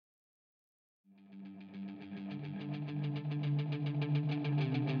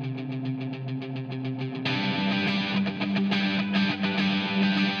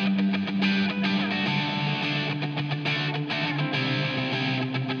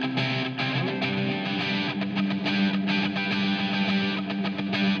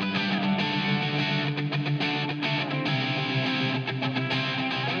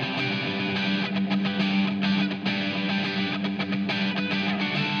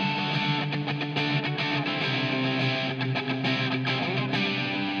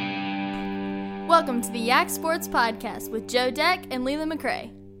Welcome to the Yak Sports Podcast with Joe Deck and Leland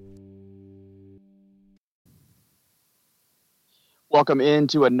McCray. Welcome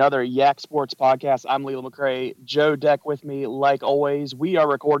into another Yak Sports Podcast. I'm Leland McCray. Joe Deck with me, like always. We are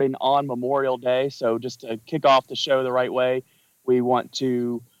recording on Memorial Day, so just to kick off the show the right way, we want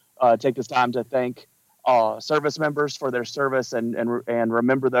to take this time to thank service members for their service and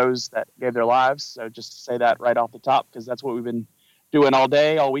remember those that gave their lives. So just to say that right off the top, because that's what we've been doing all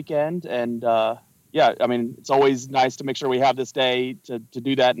day, all weekend. And it's always nice to make sure we have this day to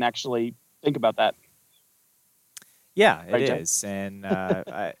do that and actually think about that. Yeah, it right, is. And,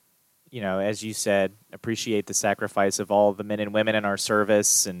 as you said, appreciate the sacrifice of all the men and women in our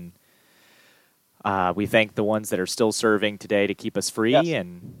service. And we thank the ones that are still serving today to keep us free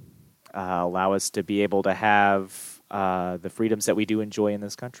and allow us to be able to have the freedoms that we do enjoy in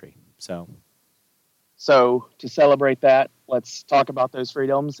this country. So to celebrate that, let's talk about those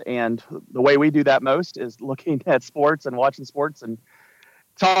freedoms. And the way we do that most is looking at sports and watching sports and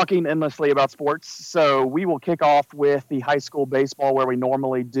talking endlessly about sports. So we will kick off with the high school baseball where we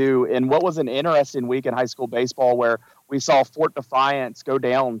normally do. And what was an interesting week in high school baseball where we saw Fort Defiance go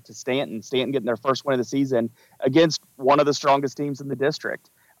down to Stanton getting their first win of the season against one of the strongest teams in the district.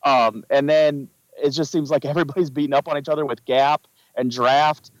 And then it just seems like everybody's beating up on each other with Gap and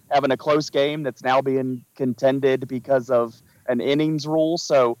Draft having a close game that's now being contended because of an innings rule.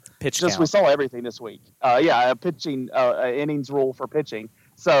 So we saw everything this week. A pitching innings rule for pitching.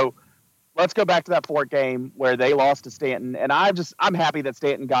 So let's go back to that Fort game where they lost to Stanton. And I'm happy that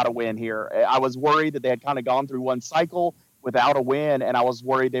Stanton got a win here. I was worried that they had kind of gone through one cycle without a win, and I was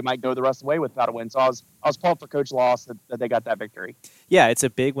worried they might go the rest of the way without a win. So I was pumped for Coach Loss that they got that victory. Yeah, it's a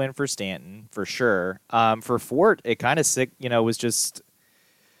big win for Stanton, for sure. For Fort, it kind of was just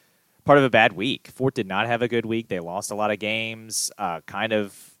part of a bad week. Fort did not have a good week. They lost a lot of games.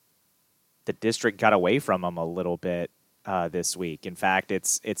 The district got away from them a little bit this week. In fact,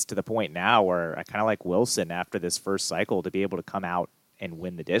 it's to the point now where I kind of like Wilson after this first cycle to be able to come out and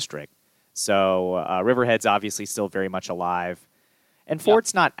win the district. So Riverhead's obviously still very much alive, and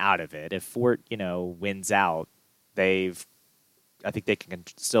Fort's not out of it. If Fort, wins out, I think they can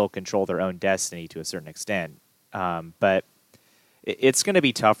still control their own destiny to a certain extent. But it's going to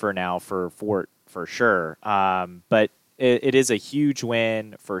be tougher now for Fort for sure. But it is a huge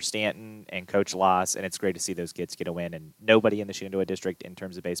win for Stanton and Coach Loss, and it's great to see those kids get a win. And nobody in the Shenandoah district in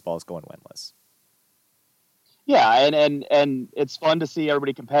terms of baseball is going winless. Yeah, and it's fun to see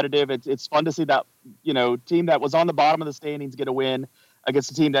everybody competitive. It's fun to see that team that was on the bottom of the standings get a win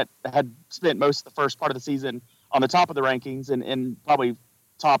against a team that had spent most of the first part of the season on the top of the rankings and probably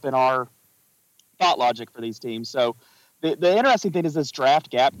top in our thought logic for these teams. So the interesting thing is this Draft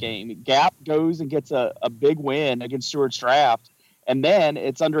Gap game. Gap goes and gets a big win against Stewart's Draft, and then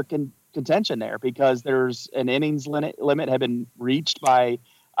it's under contention there because there's an innings limit had been reached by,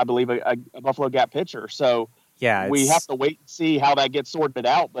 I believe, a Buffalo Gap pitcher. So yeah, we have to wait and see how that gets sorted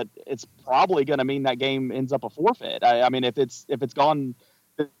out, but it's probably going to mean that game ends up a forfeit. I mean, if it's gone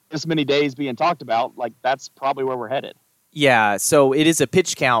this many days being talked about, like that's probably where we're headed. Yeah, so it is a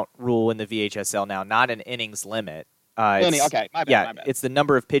pitch count rule in the VHSL now, not an innings limit. Okay, my bad. It's the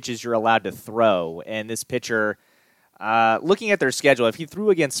number of pitches you're allowed to throw, and this pitcher, looking at their schedule, if he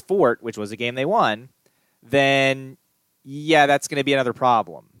threw against Fort, which was a game they won, then that's going to be another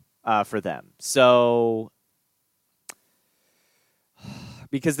problem for them. So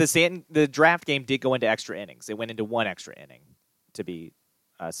because the draft game did go into extra innings. It went into one extra inning, to be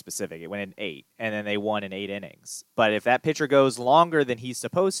specific. It went in 8, and then they won in 8 innings. But if that pitcher goes longer than he's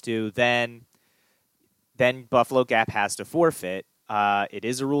supposed to, then Buffalo Gap has to forfeit. It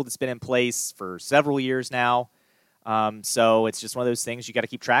is a rule that's been in place for several years now. So it's just one of those things you got to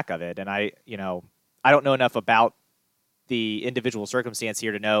keep track of it. And I don't know enough about the individual circumstance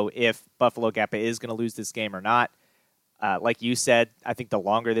here to know if Buffalo Gap is going to lose this game or not. Like you said, I think the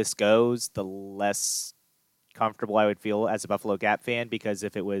longer this goes, the less comfortable I would feel as a Buffalo Gap fan, because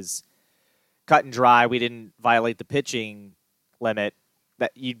if it was cut and dry, we didn't violate the pitching limit,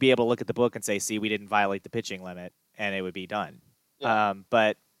 that you'd be able to look at the book and say, see, we didn't violate the pitching limit, and it would be done. Yeah.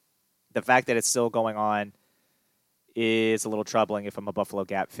 But the fact that it's still going on is a little troubling if I'm a Buffalo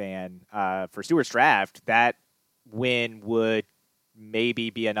Gap fan. For Stewart's Draft, that win would maybe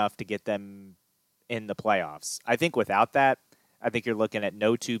be enough to get them in the playoffs. I think without that, I think you're looking at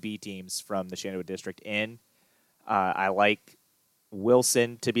no 2B teams from the Shenandoah District in. I like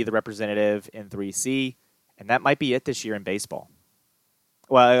Wilson to be the representative in 3C, and that might be it this year in baseball.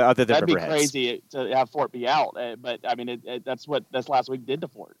 Well, other than that'd be Riverheads. crazy to have Fort be out, but I mean, that's what this last week did to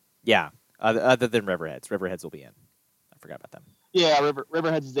Fort. Yeah, other than Riverheads. Riverheads will be in. I forgot about them. Yeah,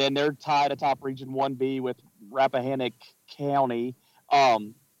 Riverheads is in. They're tied atop Region 1B with Rappahannock County.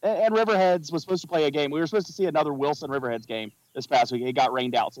 And Riverheads was supposed to play a game. We were supposed to see another Wilson Riverheads game this past week. It got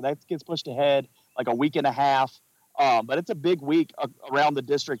rained out, so that gets pushed ahead like a week and a half. But it's a big week around the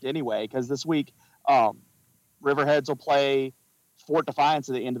district anyway, because this week Riverheads will play Fort Defiance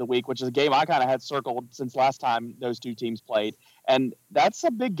at the end of the week, which is a game I kind of had circled since last time those two teams played. And that's a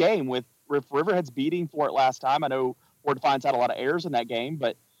big game with Riverheads beating Fort last time. I know Fort Defiance had a lot of errors in that game,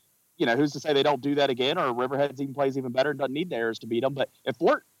 but who's to say they don't do that again, or Riverheads even plays even better and doesn't need the errors to beat them. But if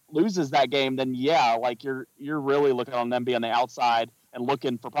Fort loses that game, then yeah, like you're really looking on them being on the outside and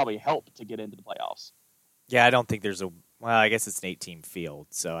looking for probably help to get into the playoffs. Yeah, I don't think there's well, I guess it's an 8-team field,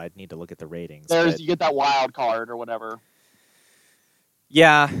 so I'd need to look at the ratings. You get that wild card or whatever.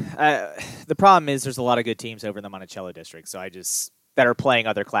 Yeah, the problem is there's a lot of good teams over in the Monticello district, so that are playing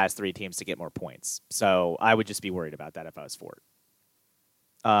other Class 3 teams to get more points. So I would just be worried about that if I was Fort.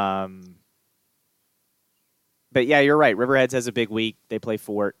 But yeah, you're right. Riverheads has a big week. They play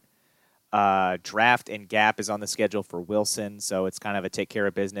Fort. Draft and Gap is on the schedule for Wilson, so it's kind of a take care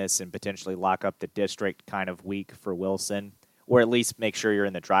of business and potentially lock up the district kind of week for Wilson, or at least make sure you're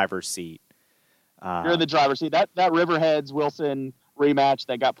in the driver's seat. You're in the driver's seat. That Riverheads Wilson rematch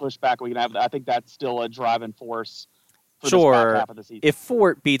that got pushed back, I think that's still a driving force for this back half of the season. If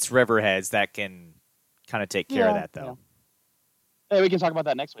Fort beats Riverheads, that can kind of take care of that, though. Yeah. Hey, we can talk about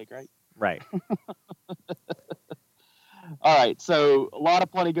that next week, right? Right. All right, so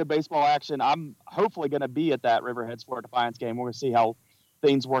plenty good baseball action. I'm hopefully going to be at that Riverheads Fort Defiance game. We're going to see how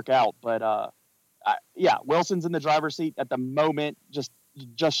things work out. But, Wilson's in the driver's seat at the moment, just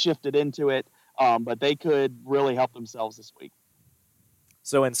shifted into it. But they could really help themselves this week.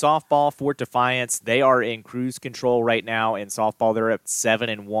 So in softball, Fort Defiance, they are in cruise control right now. In softball, they're at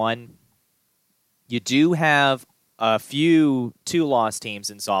 7-1. You do have a few 2-loss teams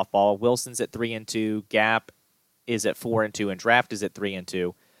in softball. Wilson's at 3-2. Gap is at 4-2, and Draft is at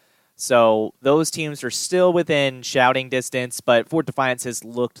 3-2. So those teams are still within shouting distance, but Fort Defiance has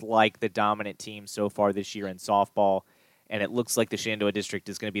looked like the dominant team so far this year in softball, and it looks like the Shenandoah District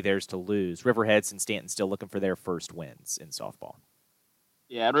is going to be theirs to lose. Riverheads and Stanton still looking for their first wins in softball.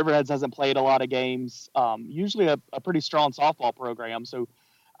 Yeah, and Riverheads hasn't played a lot of games. Usually a pretty strong softball program, so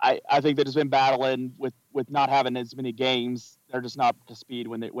I think they've just been battling with not having as many games. They're just not up to speed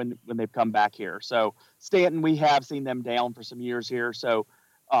when they've come back here. So Stanton, we have seen them down for some years here, so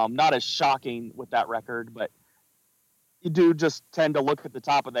not as shocking with that record, but you do just tend to look at the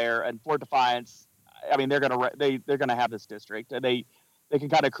top of there. And Fort Defiance, I mean, they're gonna have this district. They can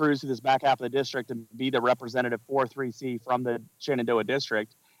kind of cruise through this back half of the district and be the representative 4-3C from the Shenandoah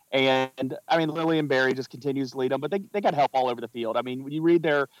district. And I mean, Lillian Berry just continues to lead them, but they got help all over the field. I mean, when you read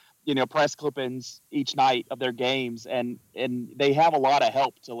their, press clippings each night of their games, and they have a lot of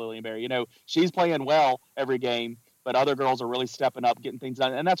help to Lillian Berry. She's playing well every game, but other girls are really stepping up, getting things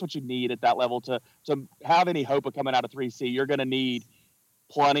done. And that's what you need at that level to have any hope of coming out of 3C. You're going to need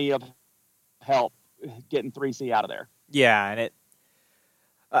plenty of help getting 3C out of there. Yeah, and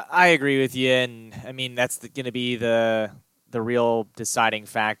I agree with you, and I mean that's going to be the real deciding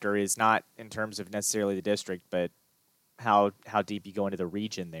factor is not in terms of necessarily the district, but how deep you go into the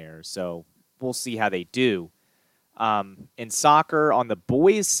region there. So we'll see how they do. In soccer, on the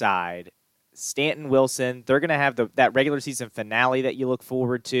boys' side, Stanton Wilson, they're going to have that regular season finale that you look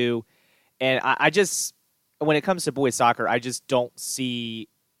forward to, and I just when it comes to boys' soccer, I just don't see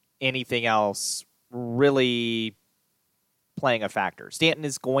anything else really playing a factor. Stanton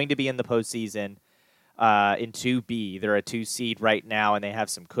is going to be in the postseason in 2B. They're a 2 seed right now, and they have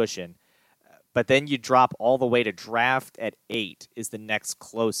some cushion. But then you drop all the way to Draft at 8 is the next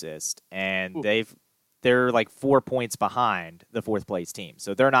closest, and they're like 4 points behind the fourth place team,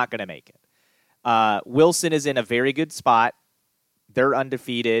 so they're not going to make it. Wilson is in a very good spot. They're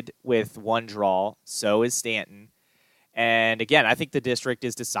undefeated with 1 draw. So is Stanton. And again, I think the district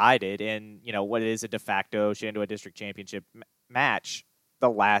is decided in, what is a de facto Shenandoah District Championship match, the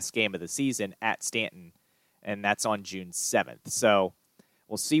last game of the season at Stanton, and that's on June 7th. So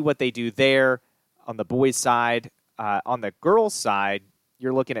we'll see what they do there on the boys' side. On the girls' side,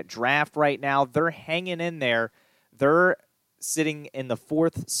 you're looking at Draft right now. They're hanging in there. They're sitting in the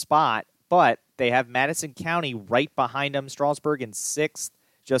 4th spot, but they have Madison County right behind them, Strasburg in 6th,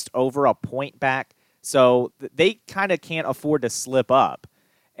 just over a point back. So they kind of can't afford to slip up.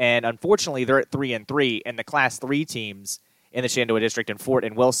 And unfortunately, they're at 3-3, and the Class 3 teams in the Shenandoah District and Fort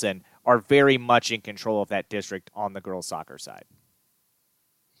and Wilson are very much in control of that district on the girls' soccer side.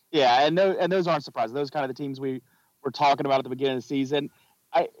 Yeah, and those aren't surprising. Those kind of the teams we were talking about at the beginning of the season.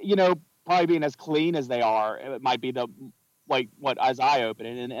 Probably being as clean as they are, it might be like what is eye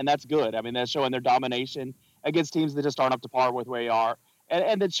opening, and that's good. I mean, that's showing their domination against teams that just aren't up to par with where they are.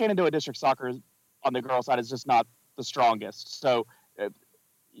 And the Shenandoah District Soccer on the girls' side is just not the strongest. So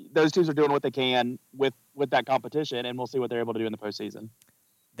those teams are doing what they can with that competition, and we'll see what they're able to do in the postseason.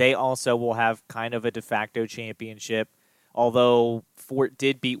 They also will have kind of a de facto championship, although Fort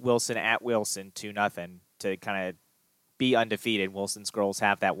did beat Wilson at Wilson 2-0 to kind of be undefeated. Wilson's girls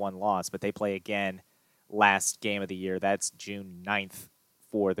have that one loss, but they play again last game of the year. That's June 9th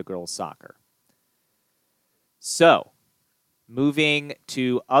for the girls' soccer. So, moving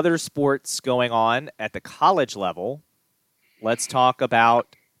to other sports going on at the college level, let's talk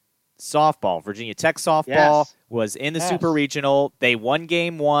about softball. Virginia Tech softball was in the Super Regional. They won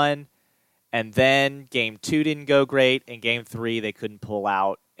Game 1, and then Game 2 didn't go great, and Game 3 they couldn't pull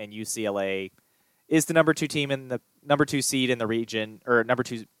out, and UCLA is the number 2 team in the number 2 seed in the region, or number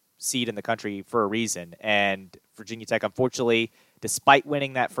 2 seed in the country for a reason. And Virginia Tech, unfortunately, despite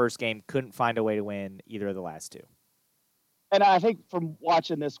winning that first game, couldn't find a way to win either of the last 2. And I think from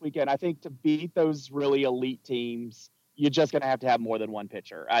watching this weekend, I think to beat those really elite teams, you're just going to have more than one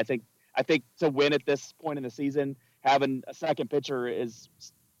pitcher. I think to win at this point in the season, having a second pitcher is,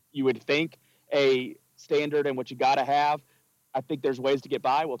 you would think, a standard and what you got to have. I think there's ways to get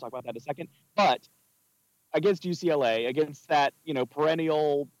by. We'll talk about that in a second. But against UCLA, against that,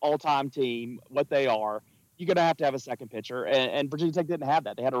 perennial all-time team, what they are, you're going to have a second pitcher. And Virginia Tech didn't have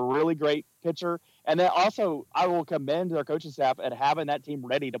that. They had a really great pitcher. And then also, I will commend their coaching staff at having that team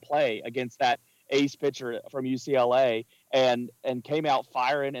ready to play against that ace pitcher from UCLA and came out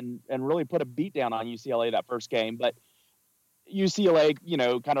firing and really put a beat down on UCLA that first game. But UCLA,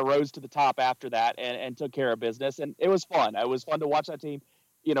 kind of rose to the top after that and took care of business. And it was fun. It was fun to watch that team,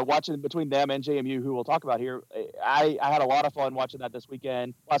 watching between them and JMU, who we'll talk about here. I had a lot of fun watching that this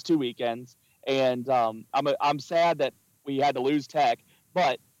weekend, last 2 weekends. And I'm sad that we had to lose Tech,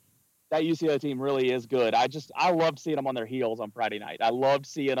 but that UCLA team really is good. I loved seeing them on their heels on Friday night. I loved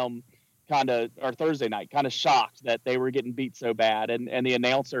seeing them or Thursday night, kind of shocked that they were getting beat so bad. And the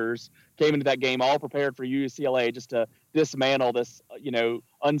announcers came into that game all prepared for UCLA just to dismantle this,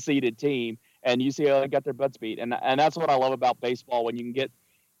 unseeded team. And UCLA got their butts beat. And that's what I love about baseball, when you can get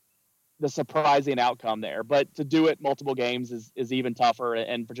the surprising outcome there. But to do it multiple games is even tougher.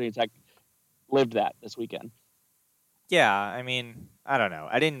 And Virginia Tech lived that this weekend. Yeah, I mean, I don't know.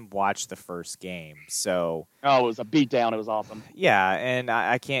 I didn't watch the first game, so... Oh, it was a beatdown. It was awesome. Yeah, and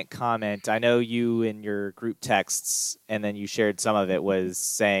I can't comment. I know you in your group texts, and then you shared some of it, was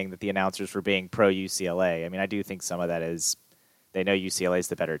saying that the announcers were being pro-UCLA. I mean, I do think some of that is they know UCLA is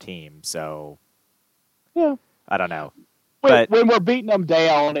the better team, so... Yeah. I don't know. When we're beating them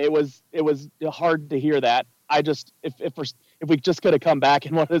down, it was hard to hear that. If we just could have come back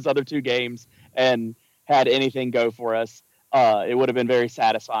in one of those other 2 games and had anything go for us, it would have been very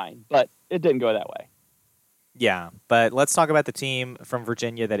satisfying. But it didn't go that way. Yeah, but let's talk about the team from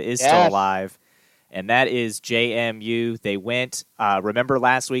Virginia that is still alive, and that is JMU. They went, remember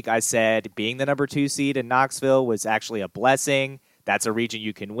last week I said being the number 2 seed in Knoxville was actually a blessing. That's a region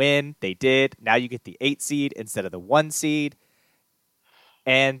you can win. They did. Now you get the 8 seed instead of the 1 seed,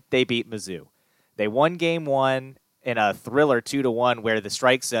 and they beat Mizzou. They won Game 1 in a thriller 2-1 where the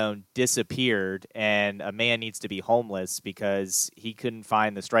strike zone disappeared and a man needs to be homeless because he couldn't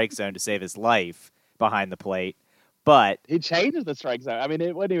find the strike zone to save his life behind the plate. But he changed the strike zone. I mean,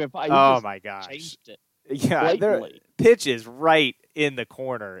 it wasn't even. Oh my gosh! Changed it. Yeah, their pitch is right in the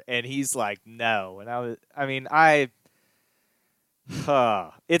corner, and he's like, "No." And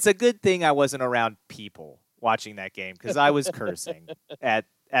it's a good thing I wasn't around people watching that game because I was cursing at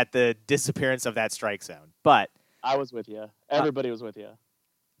the disappearance of that strike zone. But I was with you. Everybody was with you.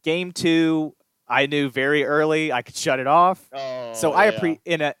 Game 2, I knew very early I could shut it off. Oh, so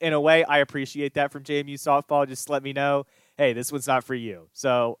in a way, I appreciate that from JMU softball. Just let me know, hey, this one's not for you.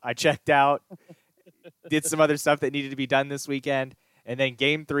 So I checked out, did some other stuff that needed to be done this weekend. And then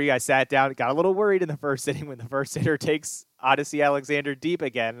Game 3, I sat down, got a little worried in the first inning when the first hitter takes Odyssey Alexander deep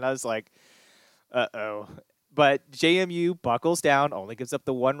again. And I was like, uh-oh. But JMU buckles down, only gives up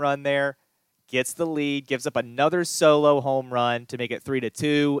the 1 run there, gets the lead, gives up another solo home run to make it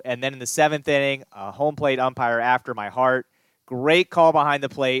 3-2. And then in the 7th inning, a home plate umpire after my heart. Great call behind the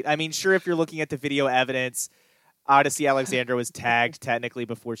plate. I mean, sure, if you're looking at the video evidence, Odyssey Alexander was tagged technically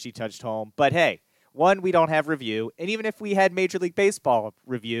before she touched home. But hey, one, we don't have review. And even if we had Major League Baseball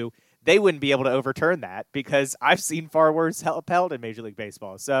review, they wouldn't be able to overturn that because I've seen far worse held in Major League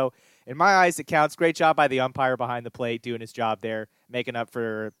Baseball. So in my eyes, it counts. Great job by the umpire behind the plate, doing his job there, making up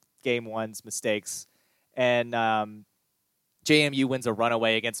for Game 1's mistakes. And JMU wins a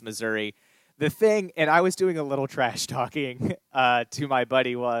runaway against Missouri. The thing, and I was doing a little trash talking to my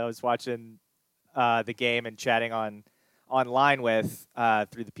buddy while I was watching the game and chatting online with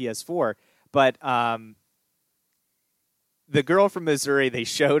through the PS4. But the girl from Missouri, they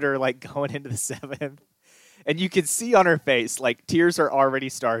showed her like going into the seventh, and you can see on her face like tears are already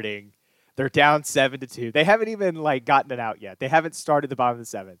starting. They're down 7-2. They haven't even like gotten it out yet. They haven't started the bottom of the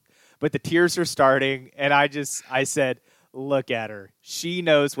seventh, but the tears are starting. And I said, look at her. She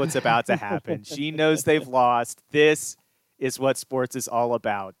knows what's about to happen. She knows they've lost. This is what sports is all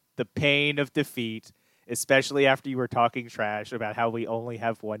about. The pain of defeat, especially after you were talking trash about how we only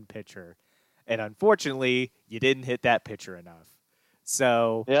have one pitcher. And unfortunately, you didn't hit that pitcher enough.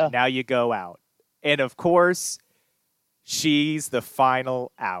 So Now you go out. And of course, she's the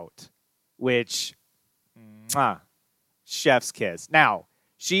final out, which, chef's kiss. Now,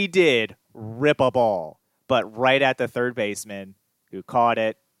 she did rip a ball, but right at the third baseman who caught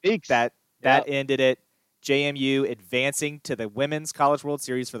it. That ended it. JMU advancing to the Women's College World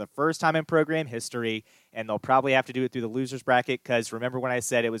Series for the first time in program history, and they'll probably have to do it through the losers bracket because remember when I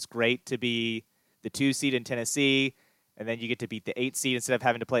said it was great to be the 2 seed in Tennessee, and then you get to beat the 8 seed instead of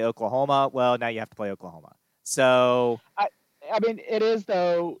having to play Oklahoma? Well, now you have to play Oklahoma. So, I mean, it is,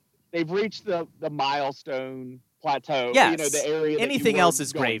 though, they've reached the milestone plateau. Yes. The area anything else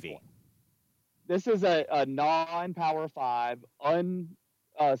is gravy. For. This is a non-Power 5,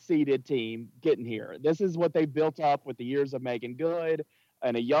 unseeded team getting here. This is what they built up with the years of Megan Good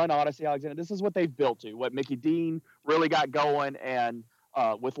and a young Odyssey Alexander. This is what they've built to, what Mickey Dean really got going, and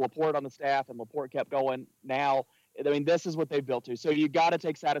with Laporte on the staff, and Laporte kept going. Now, I mean, this is what they've built to. So you got to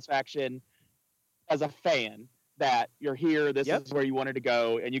take satisfaction as a fan that you're here. This is where you wanted to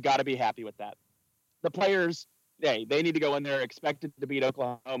go, and you got to be happy with that. The players, they need to go in there expected to beat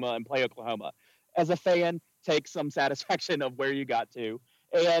Oklahoma and play Oklahoma. As a fan, take some satisfaction of where you got to,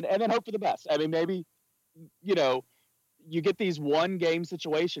 and then hope for the best. I mean, maybe, you get these one-game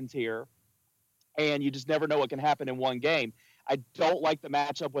situations here, and you just never know what can happen in one game. I don't like the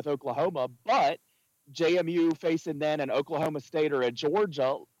matchup with Oklahoma, but JMU facing then an Oklahoma State or a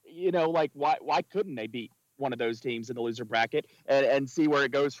Georgia, why couldn't they beat one of those teams in the loser bracket and see where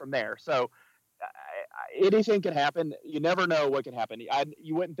it goes from there? So anything can happen. You never know what can happen.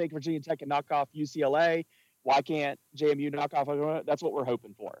 You wouldn't think Virginia Tech can knock off UCLA. Why can't JMU knock off Oklahoma? That's what we're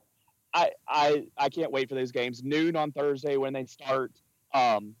hoping for. I can't wait for those games. Noon on Thursday when they start.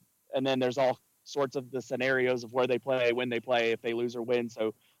 And then there's all sorts of the scenarios of where they play, when they play, if they lose or win. So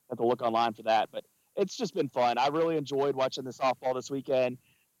I have to look online for that. But it's just been fun. I really enjoyed watching the softball this weekend.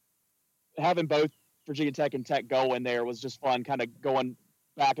 Having both Virginia Tech and Tech go in there was just fun, kind of going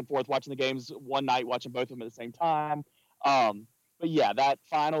back and forth, watching the games one night, watching both of them at the same time. But yeah, that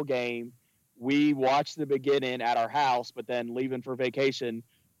final game, we watched the beginning at our house, but then leaving for vacation,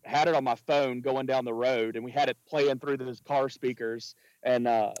 had it on my phone going down the road, and we had it playing through those car speakers. And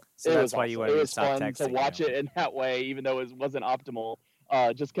so that's why you it was stop fun to watch it in that way, even though it wasn't optimal.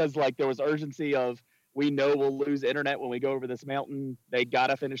 Just because there was urgency of, we know we'll lose internet when we go over this mountain. They got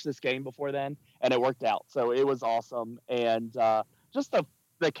to finish this game before then, and it worked out. So it was awesome. And just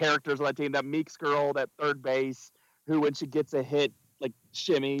the characters of that team, that Meeks girl, that third base, who when she gets a hit,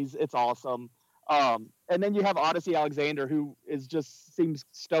 shimmies, it's awesome. And then you have Odyssey Alexander, who seems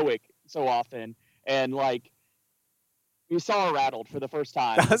stoic so often. And you saw her rattled for the first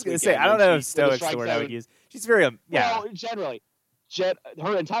time. I was going to say, I don't know if stoic's the word I would use. She's very, Well, generally.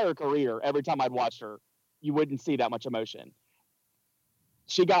 Her entire career, every time I'd watched her, you wouldn't see that much emotion.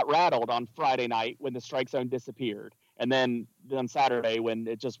 She got rattled on Friday night when the strike zone disappeared. And then on Saturday when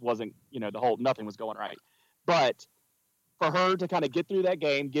it just wasn't, nothing was going right. But for her to kind of get through that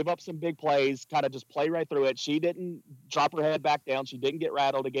game, give up some big plays, kind of just play right through it. She didn't drop her head back down. She didn't get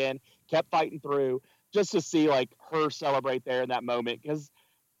rattled again, kept fighting through, just to see her celebrate there in that moment. Because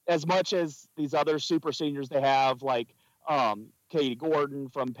as much as these other super seniors they have, Katie Gordon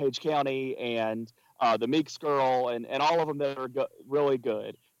from Page County and the Meeks girl and all of them that are really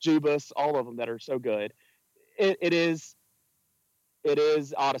good. Jubas, all of them that are so good. It is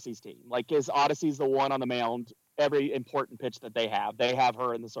Odyssey's team. Is Odyssey's the one on the mound every important pitch that they have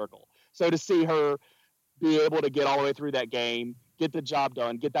her in the circle. So to see her be able to get all the way through that game, get the job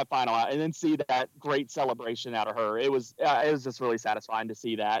done, get that final out, and then see that great celebration out of her, it was just really satisfying to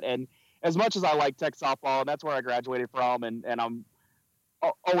see that. And as much as I like Tech softball, and that's where I graduated from, and I'm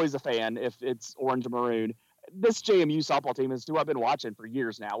always a fan if it's orange and maroon, this JMU softball team is who I've been watching for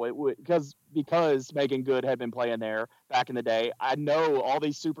years now. Because Megan Good had been playing there back in the day. I know all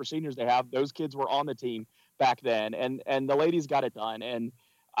these super seniors they have. Those kids were on the team back then, and the ladies got it done. And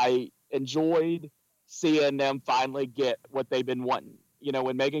I enjoyed seeing them finally get what they've been wanting.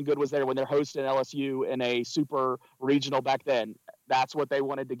 when Megan Good was there, when they're hosting LSU in a super regional back then, that's what they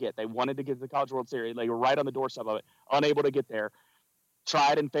wanted to get. They wanted to get to the College World Series. They were right on the doorstep of it, unable to get there.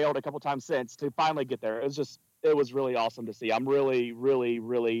 Tried and failed a couple times since to finally get there. It was really awesome to see. I'm really, really,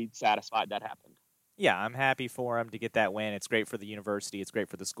 really satisfied that happened. Yeah, I'm happy for them to get that win. It's great for the university. It's great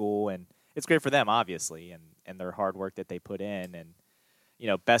for the school, and it's great for them, obviously, and their hard work that they put in. And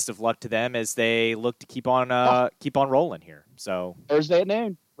best of luck to them as they look to keep on rolling here. So Thursday at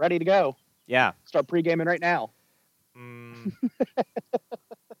noon, ready to go. Yeah, start pre-gaming right now.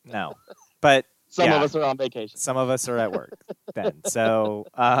 No, but some of us are on vacation. Some of us are at work then. So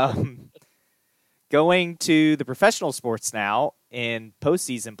going to the professional sports now in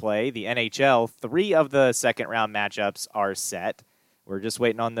postseason play, the NHL, 3 of the second-round matchups are set. We're just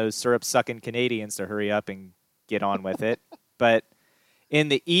waiting on those syrup-sucking Canadians to hurry up and get on with it. But in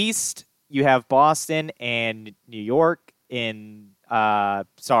the East, you have Boston and New York. The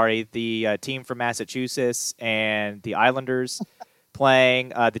team from Massachusetts and the Islanders playing.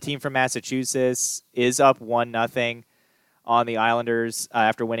 The team from Massachusetts is up 1-0 on the Islanders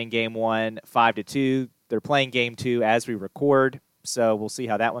after winning Game 1 5-2. They're playing Game 2 as we record, so we'll see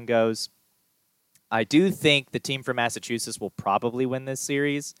how that one goes. I do think the team from Massachusetts will probably win this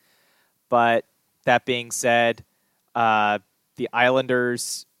series, but that being said, the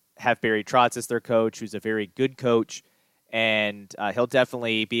Islanders have Barry Trotz as their coach, who's a very good coach, and he'll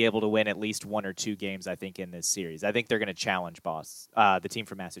definitely be able to win at least 1 or 2 games, I think, in this series. I think they're going to challenge the team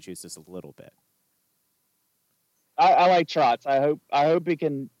from Massachusetts a little bit. I like Trotz. I hope he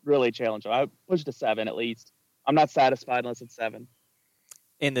can really challenge him. I push to 7 at least. I'm not satisfied unless it's 7.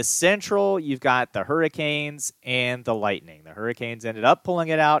 In the Central, you've got the Hurricanes and the Lightning. The Hurricanes ended up pulling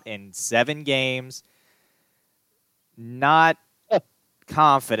it out in 7 games. Not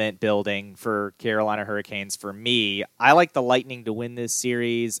confident building for Carolina Hurricanes for me. I like the Lightning to win this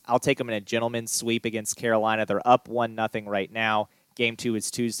series. I'll take them in a gentleman's sweep against Carolina. They're up 1-0 right now. Game 2 is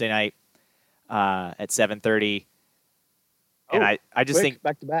Tuesday night at 7:30. And I just think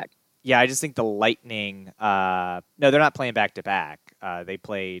back-to-back. Yeah, I just think the Lightning no, they're not playing back-to-back. They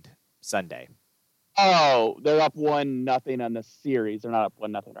played Sunday. Oh, they're up 1-0 on the series. They're not up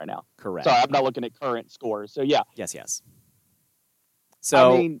 1-0 right now. Correct. Sorry, I'm not looking at current scores. So, yeah. Yes.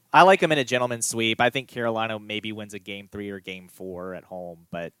 So, I like them in a gentleman's sweep. I think Carolina maybe wins a Game 3 or Game 4 at home,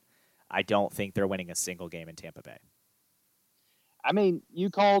 but I don't think they're winning a single game in Tampa Bay. I mean, you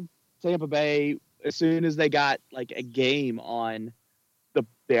called Tampa Bay as soon as they got like a game on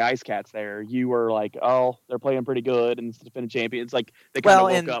the Ice Cats there. You were like, oh, they're playing pretty good and it's the defending champions. Like they kind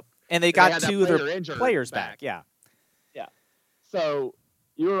of woke up. And they got 2 of their players back. Yeah. So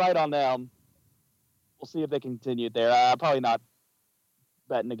you were right on them. We'll see if they continue there. Probably not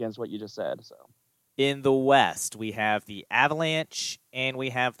betting against what you just said. So in the West, we have the Avalanche and we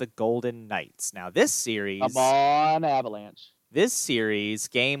have the Golden Knights. Now this series, come on, Avalanche. This series,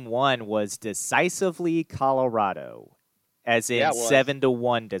 Game 1 was decisively Colorado, as in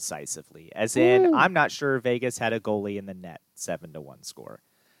 7-1 decisively. As in, I'm not sure Vegas had a goalie in the net, 7-1 score.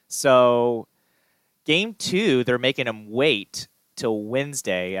 So, Game 2, they're making them wait till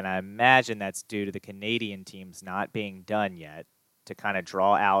Wednesday, and I imagine that's due to the Canadian teams not being done yet to kind of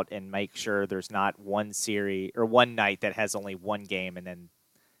draw out and make sure there's not one series or one night that has only 1 game and then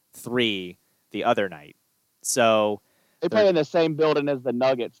 3 the other night. So they play in the same building as the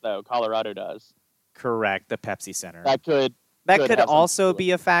Nuggets, though. Colorado does. Correct, the Pepsi Center. That could also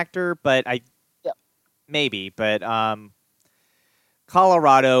be a factor, but maybe. But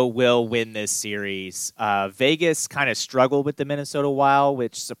Colorado will win this series. Vegas kind of struggled with the Minnesota Wild,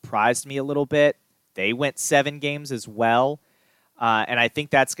 which surprised me a little bit. They went 7 games as well, and I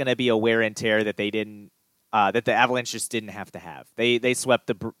think that's going to be a wear and tear that they didn't, that the Avalanche just didn't have to have. They swept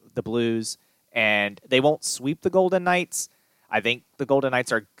the Blues. And they won't sweep the Golden Knights. I think the Golden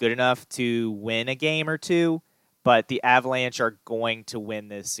Knights are good enough to win a game or 2, but the Avalanche are going to win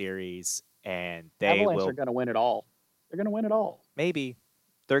this series, and Avalanche are going to win it all. They're going to win it all. Maybe.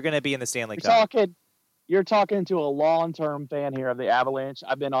 They're going to be in the Stanley Cup. You're talking to a long-term fan here of the Avalanche.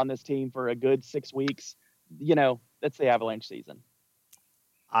 I've been on this team for a good 6 weeks. That's the Avalanche season.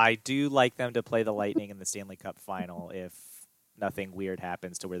 I do like them to play the Lightning in the Stanley Cup final if nothing weird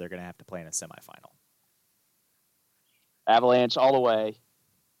happens to where they're going to have to play in a semifinal. Avalanche all the way.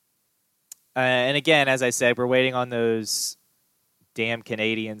 And again, as I said, we're waiting on those damn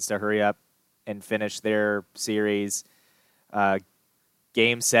Canadians to hurry up and finish their series.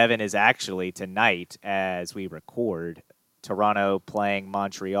 Game 7 is actually tonight as we record. Toronto playing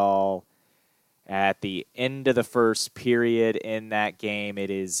Montreal. At the end of the first period in that game,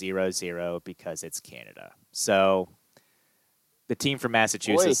 it is 0-0 because it's Canada. So The team from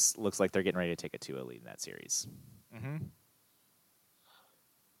Massachusetts looks like they're getting ready to take a 2-0 lead in that series. Mm-hmm.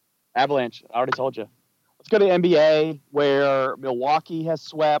 Avalanche, I already told you. Let's go to NBA, where Milwaukee has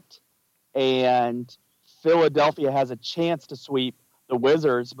swept and Philadelphia has a chance to sweep the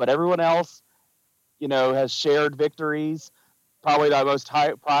Wizards, but everyone else, has shared victories. Probably the most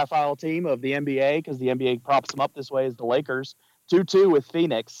high-profile team of the NBA, because the NBA props them up this way, is the Lakers, 2-2 with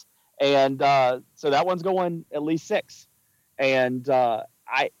Phoenix. And so that one's going at least 6. And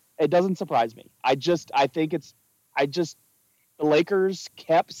it doesn't surprise me. The Lakers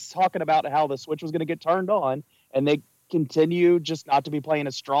kept talking about how the switch was going to get turned on, and they continue just not to be playing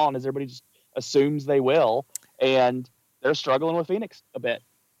as strong as everybody just assumes they will. And they're struggling with Phoenix a bit.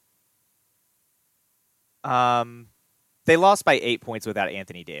 They lost by 8 points without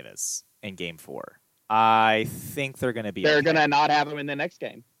Anthony Davis in Game 4. I think they're going to be. They're going to not have him in the next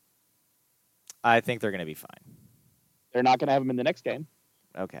game. I think they're going to be fine. They're not going to have him in the next game.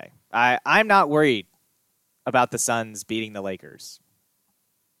 Okay. I'm not worried about the Suns beating the Lakers.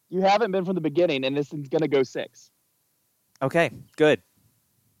 You haven't been from the beginning, and this is going to go 6. Okay, good.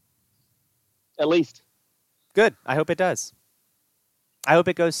 At least. Good. I hope it does. I hope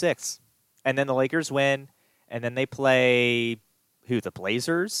it goes 6. And then the Lakers win, and then they play the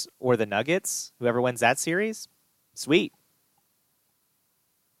Blazers or the Nuggets? Whoever wins that series? Sweet.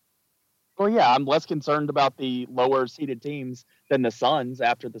 Well, yeah, I'm less concerned about the lower-seeded teams than the Suns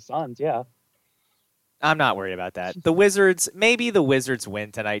after the Suns, yeah. I'm not worried about that. Maybe the Wizards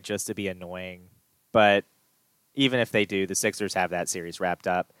win tonight just to be annoying. But even if they do, the Sixers have that series wrapped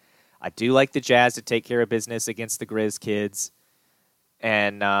up. I do like the Jazz to take care of business against the Grizz kids.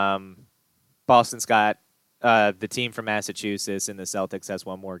 And Boston's got the team from Massachusetts, and the Celtics has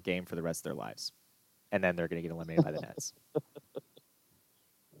one more game for the rest of their lives. And then they're going to get eliminated by the Nets.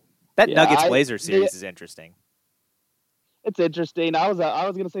 That Nuggets-Blazers series is interesting. It's interesting. I was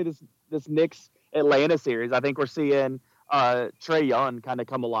going to say this Knicks-Atlanta series. I think we're seeing Trae Young kind of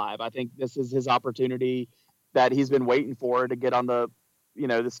come alive. I think this is his opportunity that he's been waiting for to get on the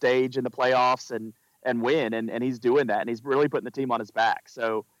stage in the playoffs and win, and he's doing that, and he's really putting the team on his back.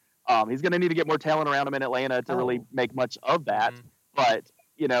 So he's going to need to get more talent around him in Atlanta to really make much of that. Mm-hmm. But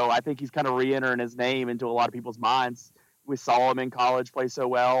I think he's kind of re-entering his name into a lot of people's minds. We saw him in college play so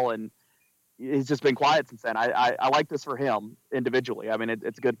well, and he's just been quiet since then. I like this for him individually. I mean,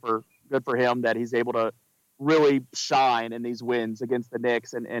 it's good for him that he's able to really shine in these wins against the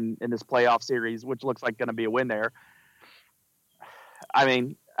Knicks and in this playoff series, which looks like going to be a win there. I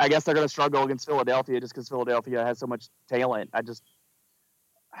mean, I guess they're going to struggle against Philadelphia just because Philadelphia has so much talent. I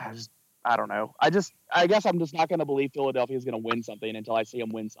don't know. I guess I'm just not going to believe Philadelphia is going to win something until I see them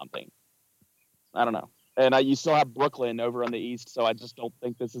win something. I don't know. And you still have Brooklyn over on the East, so I just don't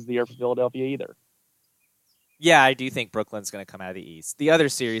think this is the year for Philadelphia either. Yeah, I do think Brooklyn's going to come out of the East. The other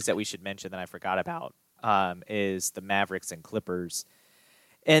series that we should mention that I forgot about is the Mavericks and Clippers.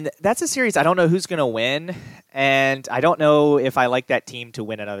 And that's a series I don't know who's going to win, and I don't know if I like that team to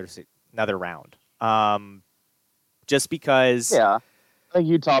win another round. Just because... Yeah, I think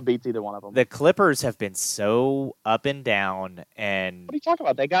Utah beats either one of them. The Clippers have been so up and down. And what are you talking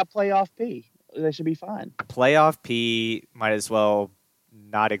about? They got playoff P. They should be fine. Playoff P might as well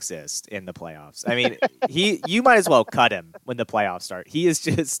not exist in the playoffs. I mean, you might as well cut him when the playoffs start. He is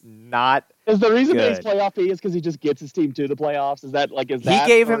just not. Is the reason good. that he's playoff P is because he just gets his team to the playoffs? He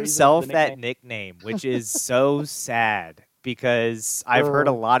gave himself that nickname, which is so sad because I've heard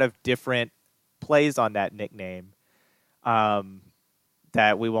a lot of different plays on that nickname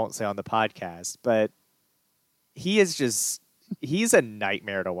that we won't say on the podcast, but he's a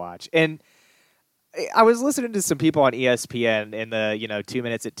nightmare to watch. And I was listening to some people on ESPN in the 2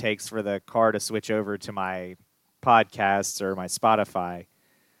 minutes it takes for the car to switch over to my podcasts or my Spotify.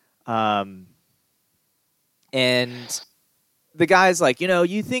 And the guy's like,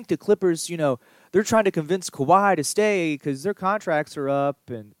 you think the Clippers, they're trying to convince Kawhi to stay because their contracts are up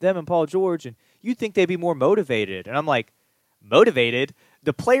and them and Paul George, and you think they'd be more motivated. And I'm like, motivated?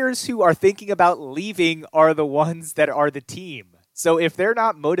 The players who are thinking about leaving are the ones that are the team. So if they're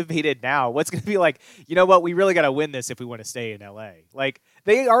not motivated now, what's going to be like, you know what, we really got to win this if we want to stay in LA. Like,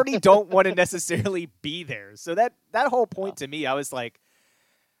 they already don't want to necessarily be there. So that whole point to me, I was like,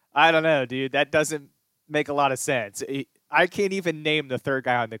 I don't know, dude, that doesn't make a lot of sense. I can't even name the third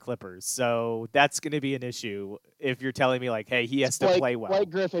guy on the Clippers. So that's going to be an issue if you're telling me like, hey, he has to play well. Blake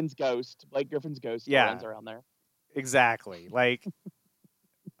Griffin's ghost runs around there. Exactly. Like,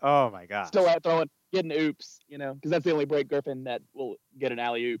 oh my God. Still out getting oops, because that's the only Blake Griffin that will get an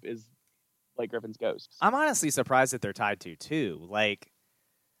alley-oop is Blake Griffin's ghost. I'm honestly surprised that they're tied to, too. Like,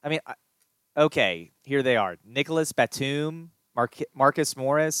 I mean, okay, here they are. Nicholas Batum Marcus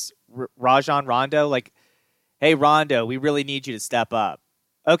Morris, Rajon Rondo. Like, hey, Rondo, we really need you to step up.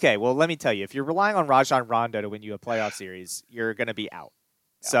 Okay, well, let me tell you, if you're relying on Rajon Rondo to win you a playoff series, you're going to be out.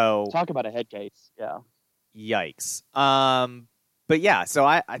 Yeah. So talk about a head case. Yeah. Yikes. But yeah, so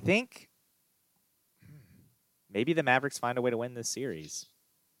I think maybe the Mavericks find a way to win this series.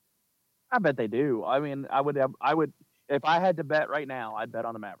 I bet they do. I mean, I would if I had to bet right now, I'd bet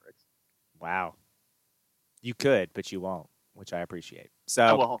on the Mavericks. Wow. You could, but you won't, which I appreciate. So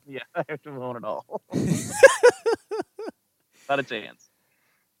I won't. Yeah, I won't at all. Not a chance.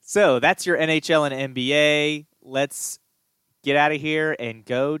 So that's your NHL and NBA. Let's get out of here and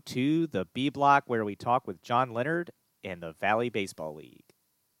go to the B block where we talk with John Leonard in the Valley Baseball League.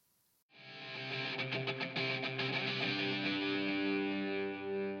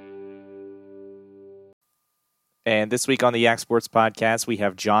 And this week on the Yak Sports Podcast, we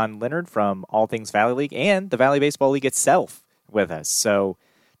have John Leonard from All Things Valley League and the Valley Baseball League itself with us. So,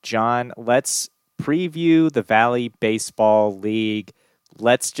 John, let's preview the Valley Baseball League.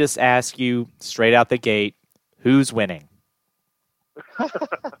 Let's just ask you straight out the gate, who's winning?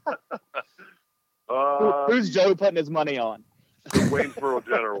 Who's Joe putting his money on? The Waynesboro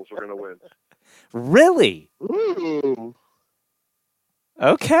Generals are going to win. Really? Ooh.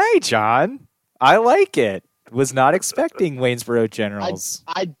 Okay, John. I like it. Was not expecting Waynesboro Generals.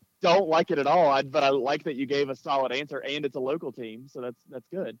 I don't like it at all, but I like that you gave a solid answer, and it's a local team, so that's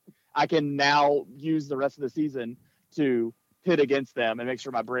good. I can now use the rest of the season to pit against them and make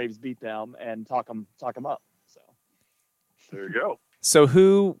sure my Braves beat them and talk them up. So there you go. So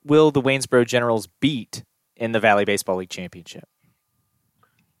who will the Waynesboro Generals beat in the Valley Baseball League Championship?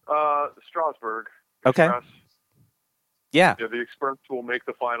 Strasburg. Okay. Express. Yeah. Yeah, the Express will make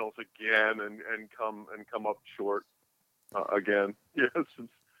the finals again and come up short again. Yes.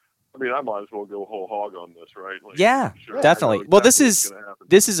 I mean, I might as well go whole hog on this, right? Like, yeah, sure, definitely. exactly Well,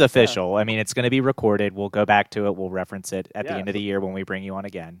 this is official. Yeah. I mean, it's going to be recorded. We'll go back to it. We'll reference it at the end of the year when we bring you on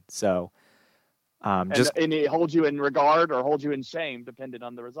again. So, and it holds you in regard or holds you in shame, depending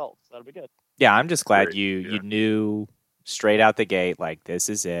on the results. That'll be good. Yeah, I'm just glad Great. you knew straight out the gate, like, this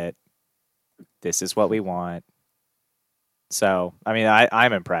is it. This is what we want. So, I mean,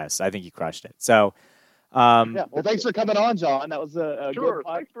 I'm impressed. I think you crushed it. So, yeah. Well, thanks for coming on, John. That was a sure. good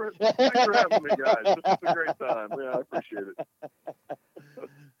Thanks for having me, guys. This was a great time. Yeah, I appreciate it.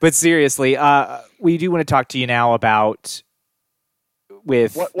 But seriously, we do want to talk to you now about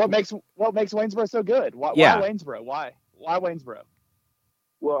with what makes Waynesboro so good. Why Waynesboro? Why Waynesboro?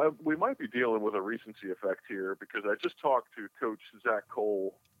 Well, we might be dealing with a recency effect here because I just talked to Coach Zach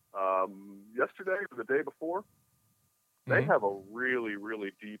Cole yesterday or the day before. They have a really,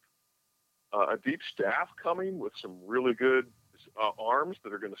 really deep staff coming with some really good arms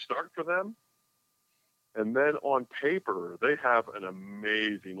that are going to start for them. And then on paper, they have an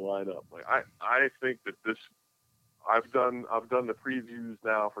amazing lineup. Like I think that this, I've done the previews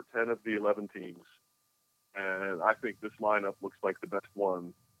now for 10 of the 11 teams, and I think this lineup looks like the best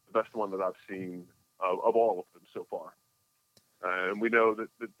one that I've seen of all of them so far. And we know that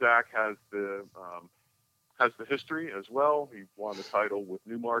Zach has the history as well. He won the title with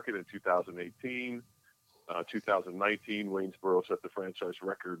Newmarket in 2018. 2019, Waynesboro set the franchise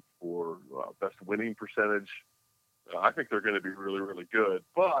record for best winning percentage. I think they're going to be really, really good.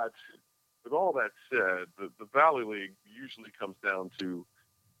 But with all that said, the Valley League usually comes down to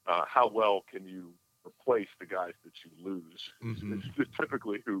how well can you replace the guys that you lose. Mm-hmm. It's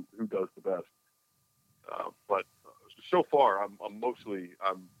typically who does the best. But so far, I'm most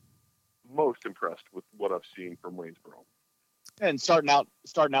impressed with what I've seen from Waynesboro. And starting out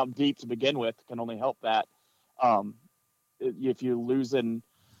deep to begin with can only help that. If you're losing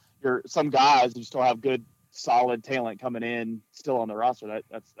some guys, you still have good, solid talent coming in still on the roster.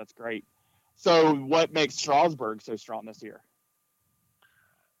 That's great. So, what makes Strasburg so strong this year?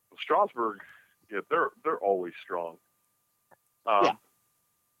 Strasburg, yeah, they're always strong.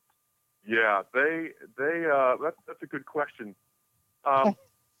 Yeah, they that's a good question.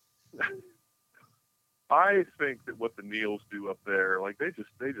 I think that what the Neils do up there, like they just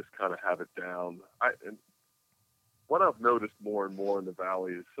kind of have it down. And what I've noticed more and more in the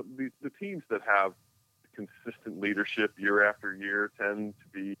Valley is the teams that have consistent leadership year after year tend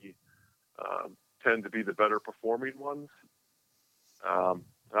to be the better performing ones. And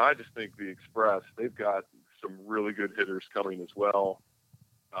I just think the Express, they've got some really good hitters coming as well,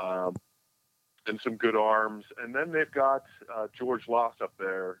 and some good arms. And then they've got George Loss up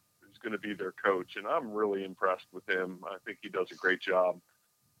there, who's going to be their coach, and I'm really impressed with him. I think he does a great job.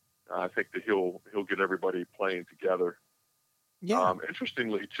 I think that he'll get everybody playing together. Yeah.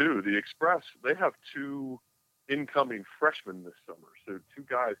 Interestingly, too, the Express, they have two incoming freshmen this summer. So 2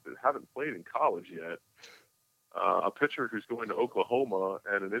 guys that haven't played in college yet. A pitcher who's going to Oklahoma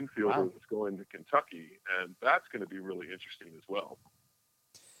and an infielder that's going to Kentucky. And that's going to be really interesting as well.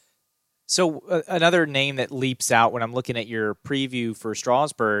 So another name that leaps out when I'm looking at your preview for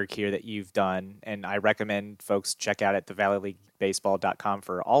Strasburg here that you've done, and I recommend folks check out at thevalleyleaguebaseball.com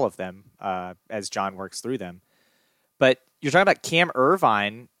for all of them as John works through them. But you're talking about Cam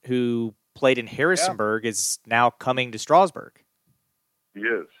Irvine, who played in Harrisonburg, is now coming to Strasburg. He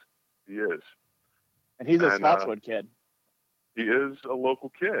is. And he's a Spotswood kid. He is a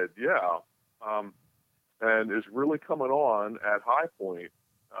local kid, yeah. And is really coming on at High Point.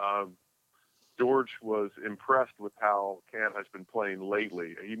 George was impressed with how Cam has been playing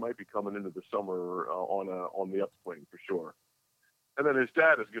lately. He might be coming into the summer on the upswing for sure. And then his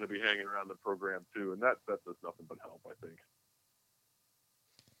dad is going to be hanging around the program too, and that does nothing but help, I think.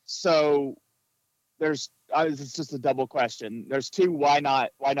 So it's just a double question. There's 2 why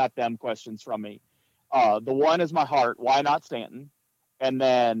not them questions from me. The one is my heart. Why not Stanton?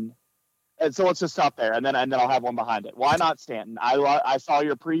 And so let's just stop there, and then I'll have one behind it. Why not Stanton? I saw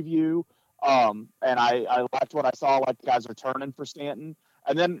your preview, and I liked what I saw. Like the guys are turning for Stanton,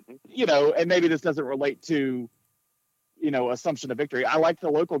 and then and maybe this doesn't relate to assumption of victory. I like the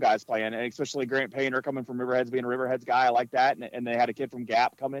local guys playing, and especially Grant Painter coming from Riverheads, being a Riverheads guy. I like that, and they had a kid from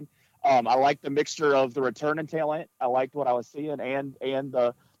Gap coming. I like the mixture of the returning talent. I liked what I was seeing, and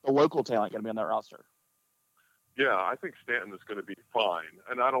the local talent going to be on that roster. Yeah, I think Stanton is going to be fine.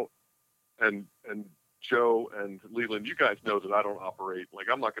 And I don't, and Joe and Leland, you guys know that I don't operate, like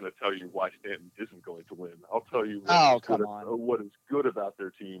I'm not going to tell you why Stanton isn't going to win. I'll tell you what is good about their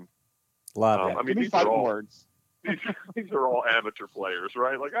team. Love it. I mean, these words. These are all amateur players,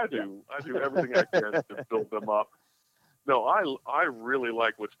 right? Like I do everything I can to build them up. No, I really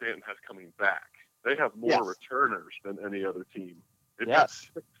like what Stanton has coming back. They have more returners than any other team. They've got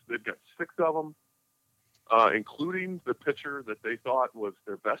 6 of them. Including the pitcher that they thought was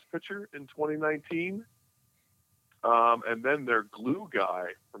their best pitcher in 2019. And then their glue guy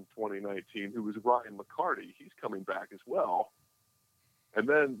from 2019, who was Ryan McCarty. He's coming back as well. And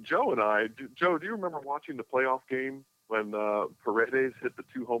then Joe, do you remember watching the playoff game when Paredes hit the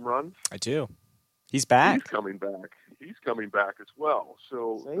 2 home runs? I do. He's back. He's coming back as well.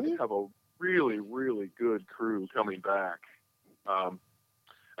 So they have a really, really good crew coming back.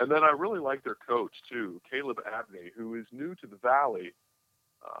 And then I really like their coach too, Caleb Abney, who is new to the Valley,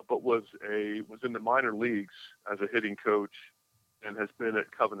 but was in the minor leagues as a hitting coach, and has been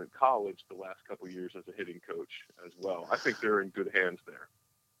at Covenant College the last couple of years as a hitting coach as well. I think they're in good hands there.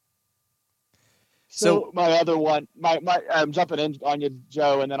 So my other one, I'm jumping in on you,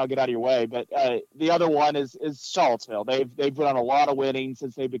 Joe, and then I'll get out of your way. But the other one is Charlottesville. They've put on a lot of winning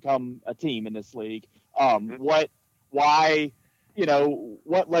since they've become a team in this league. What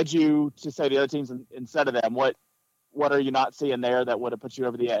led you to say the other teams instead of them? What are you not seeing there that would have put you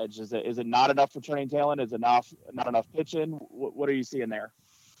over the edge? Is it not enough returning talent? Is it not enough pitching? What are you seeing there?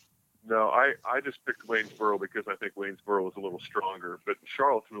 No, I just picked Waynesboro because I think Waynesboro is a little stronger, but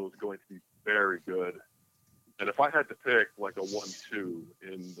Charlottesville is going to be very good. And if I had to pick like a 1-2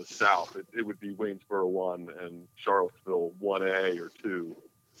 in the South, it would be Waynesboro 1 and Charlottesville 1A or 2.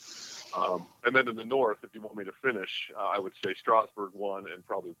 And then in the North, if you want me to finish, I would say Strasburg 1 and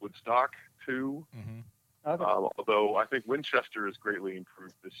probably Woodstock 2. Mm-hmm. Okay. Although I think Winchester is greatly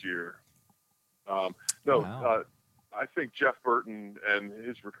improved this year. I think Jeff Burton and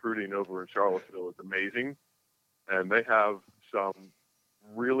his recruiting over in Charlottesville is amazing. And they have some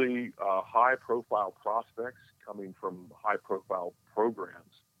really high-profile prospects coming from high-profile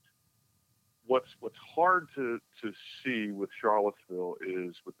programs. What's hard to see with Charlottesville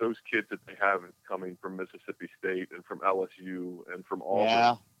is with those kids that they have coming from Mississippi State and from LSU and from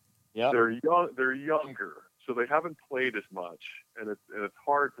Auburn. Yeah. They're younger, so they haven't played as much, and it's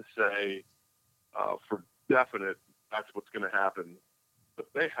hard to say for definite that's what's going to happen. But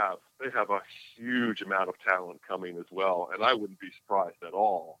they have a huge amount of talent coming as well, and I wouldn't be surprised at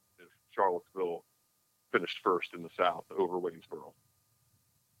all if Charlottesville finished first in the South over Waynesboro.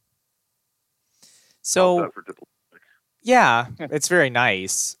 So, yeah, it's very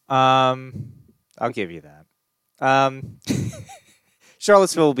nice. I'll give you that.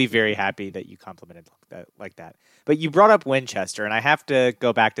 Charlottesville will be very happy that you complimented like that. But you brought up Winchester, and I have to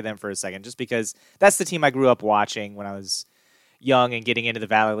go back to them for a second, just because that's the team I grew up watching when I was young and getting into the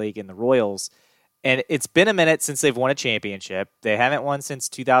Valley League and the Royals. And it's been a minute since they've won a championship. They haven't won since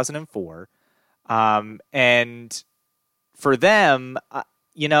 2004. And for them,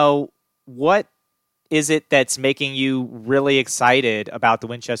 what is it that's making you really excited about the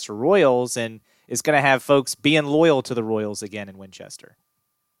Winchester Royals? And is going to have folks being loyal to the Royals again in Winchester.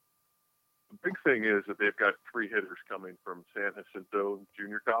 The big thing is that they've got 3 hitters coming from San Jacinto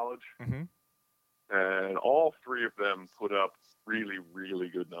Junior College, Mm-hmm. and all 3 of them put up really, really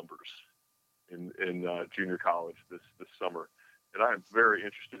good numbers in junior college this summer. And I'm very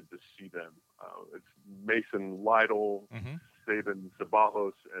interested to see them. It's Mason Lytle, Mm-hmm. Sabin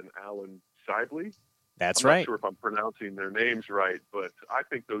Zabalos, and Alan Shibley. That's I'm right. not sure if I'm pronouncing their names right, but I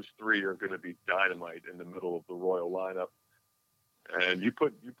think those 3 are going to be dynamite in the middle of the Royal lineup. And you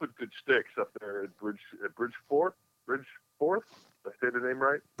put good sticks up there at Bridgeforth. Did I say the name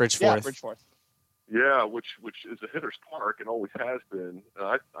right? Bridgeforth. Yeah, Bridgeforth. Yeah, which is a hitter's park and always has been.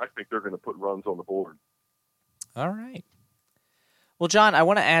 I think they're going to put runs on the board. All right. Well, John, I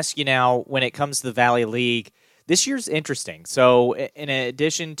want to ask you now, when it comes to the Valley League, this year's interesting. So in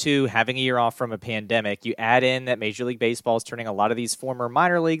addition to having a year off from a pandemic, you add in that Major League Baseball is turning a lot of these former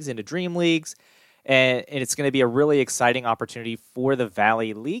minor leagues into dream leagues, and it's going to be a really exciting opportunity for the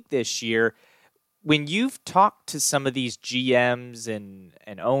Valley League this year. When you've talked to some of these GMs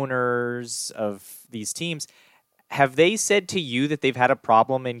and owners of these teams, have they said to you that they've had a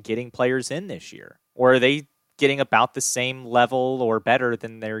problem in getting players in this year? Or are they getting about the same level or better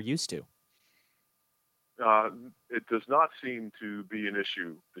than they're used to? It does not seem to be an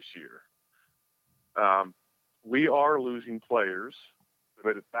issue this year. We are losing players,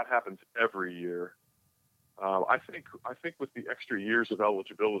 but that happens every year. I think with the extra years of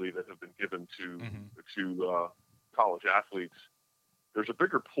eligibility that have been given to college athletes, there's a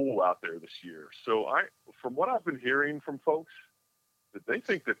bigger pool out there this year. So from what I've been hearing from folks, that they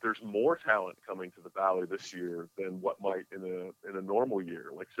think that there's more talent coming to the Valley this year than what might in a normal year,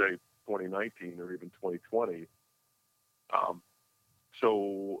 like say 2019 or even 2020.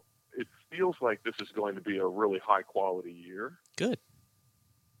 So it feels like this is going to be a really high quality year. Good.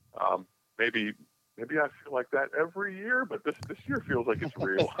 Maybe I feel like that every year, but this year feels like it's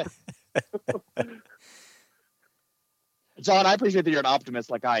real. John, I appreciate that you're an optimist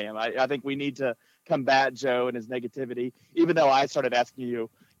like I am. I think we need to combat Joe and his negativity, even though I started asking you,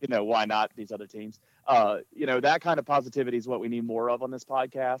 why not these other teams? That kind of positivity is what we need more of on this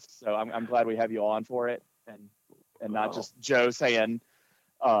podcast. So I'm glad we have you on for it, and not just Joe saying,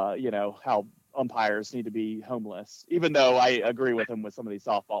 how umpires need to be homeless, even though I agree with him with some of these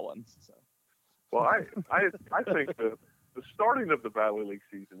softball ones. So. Well, I think the starting of the Valley League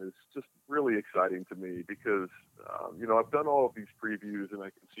season is just really exciting to me because, I've done all of these previews and I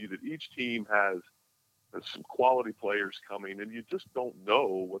can see that each team has some quality players coming and you just don't know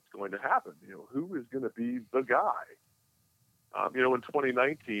what's going to happen. Who is going to be the guy? In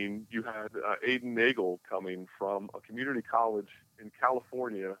 2019, you had Aiden Nagel coming from a community college in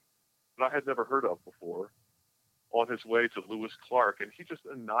California that I had never heard of before, on his way to Lewis Clark, and he just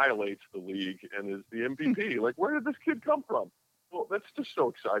annihilates the league and is the MVP. Like, where did this kid come from? Well, that's just so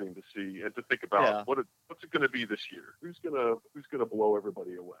exciting to see and to think about. What's it going to be this year? Who's gonna blow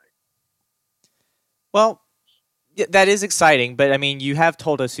everybody away? Well, that is exciting, but I mean, you have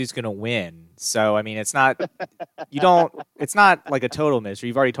told us who's going to win. So I mean, it's not it's not like a total mystery.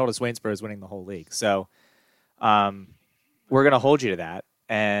 You've already told us Waynesboro is winning the whole league. So we're going to hold you to that.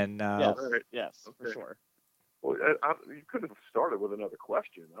 And yes, for sure. Well, you could have started with another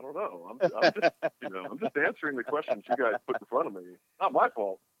question. I don't know. I'm just answering the questions you guys put in front of me. Not my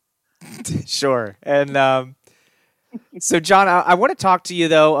fault. Sure. And so, John, I want to talk to you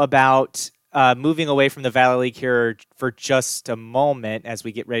though about moving away from the Valley League here for just a moment as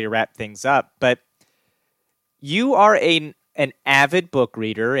we get ready to wrap things up. But you are an avid book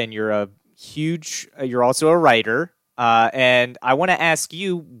reader, and you're you're also a writer. And I want to ask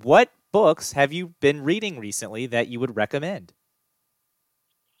you, what books have you been reading recently that you would recommend?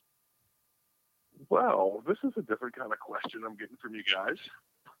 Well, this is a different kind of question I'm getting from you guys.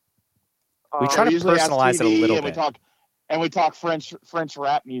 We try to personalize it a little bit. We talk French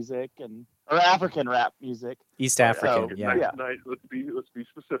rap music or African rap music. East African, Let's be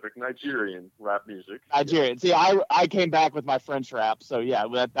specific. Nigerian rap music. Nigerian. See, I came back with my French rap, so yeah,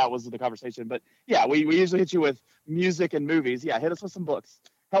 that was the conversation. But yeah, we usually hit you with music and movies. Yeah, hit us with some books.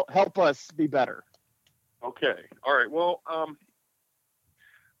 Help us be better. Okay. All right. Well,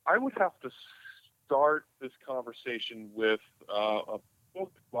 I would have to start this conversation with a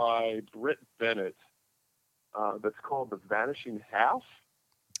book by Britt Bennett that's called The Vanishing Half.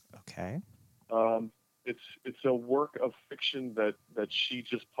 Okay. It's a work of fiction that she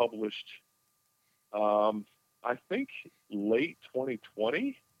just published, I think late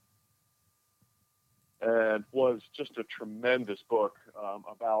 2020. and was just a tremendous book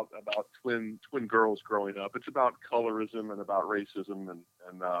about twin girls growing up. It's about colorism and about racism and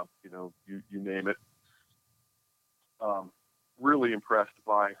you name it. Really impressed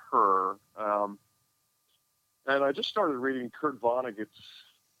by her. And I just started reading Kurt Vonnegut's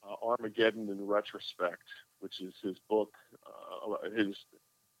Armageddon in Retrospect, which is his book, his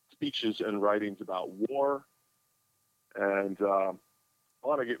speeches and writings about war. And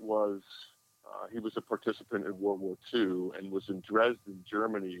Vonnegut was a participant in World War II and was in Dresden,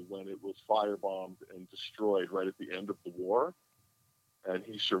 Germany, when it was firebombed and destroyed right at the end of the war. And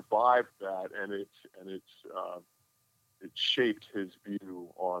he survived that, and it shaped his view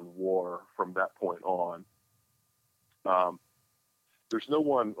on war from that point on. There's no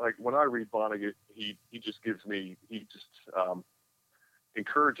one, like when I read Vonnegut, he just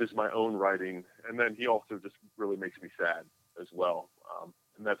encourages my own writing, and then he also just really makes me sad as well.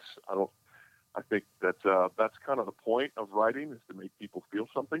 And I think that's kind of the point of writing, is to make people feel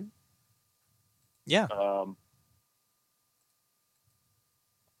something. Yeah.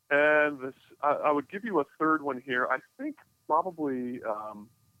 And this, I would give you a third one here. I think probably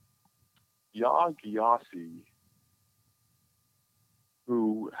Yaa Gyasi,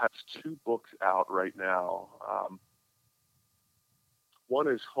 who has 2 books out right now. One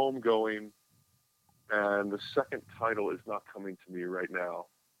is Homegoing, and the second title is not coming to me right now.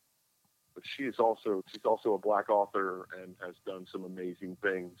 But she's also a Black author and has done some amazing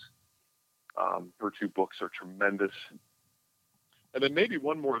things. Her 2 books are tremendous. And then maybe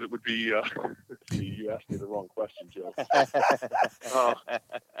one more that would be, you asked me the wrong question, Joe.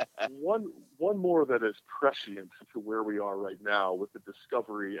 One more that is prescient to where we are right now with the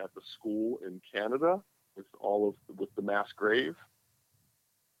discovery at the school in Canada with the mass grave.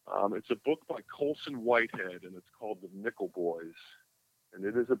 It's a book by Colson Whitehead, and it's called The Nickel Boys. And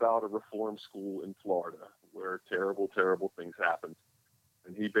it is about a reform school in Florida where terrible, terrible things happened.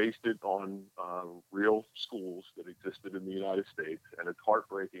 And he based it on real schools that existed in the United States, and it's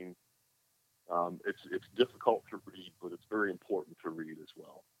heartbreaking. It's difficult to read, but it's very important to read as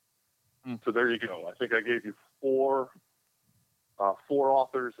well. So there you go. I think I gave you 4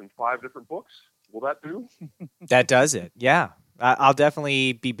 authors and 5 different books. Will that do? That does it. Yeah. I'll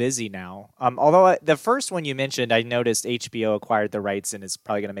definitely be busy now. Although the first one you mentioned, I noticed HBO acquired the rights and is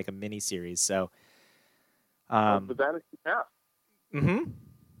probably going to make a mini-series. So, The Vanity Cat. Mm-hmm.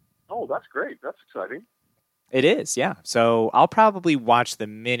 Oh, that's great. That's exciting. It is, yeah. So I'll probably watch the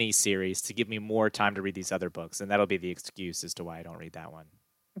mini-series to give me more time to read these other books, and that'll be the excuse as to why I don't read that one.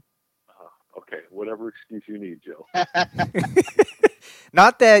 Okay, whatever excuse you need, Joe.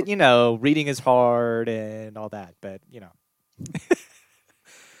 Not that, reading is hard and all that, but,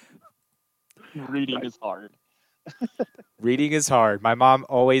 Reading is hard. Reading is hard. My mom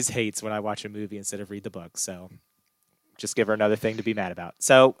always hates when I watch a movie instead of read the book, so just give her another thing to be mad about.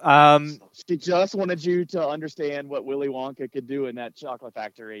 So, she just wanted you to understand what Willy Wonka could do in that chocolate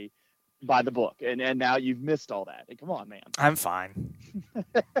factory by the book, and now you've missed all that. Come on, man. I'm fine.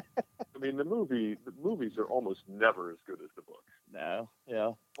 I mean, the movies are almost never as good as the book. No,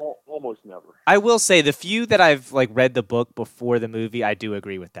 yeah, almost never. I will say the few that I've read the book before the movie, I do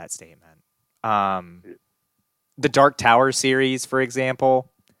agree with that statement. The Dark Tower series, for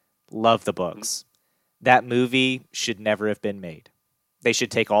example, love the books. Mm-hmm. That movie should never have been made. They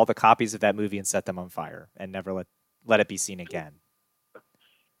should take all the copies of that movie and set them on fire and never let it be seen again.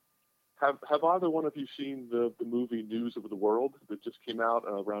 Have either one of you seen the movie News of the World that just came out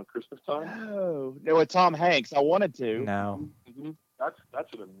around Christmas time? No, with Tom Hanks. I wanted to. No. Mm-hmm.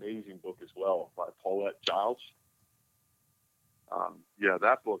 That's an amazing book as well by Paulette Giles.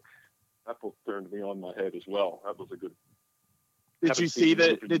 That book turned me on my head as well. That was a good. Did you see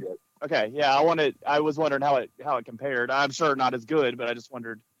that? Okay, yeah. I was wondering how it compared. I'm sure not as good, but I just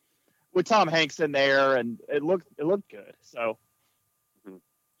wondered with Tom Hanks in there, and it looked good. So.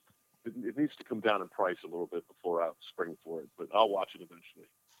 It needs to come down in price a little bit before I spring for it, but I'll watch it eventually.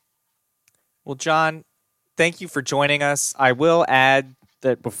 Well, John, thank you for joining us. I will add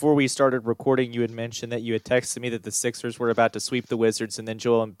that before we started recording, you had mentioned that you had texted me that the Sixers were about to sweep the Wizards, and then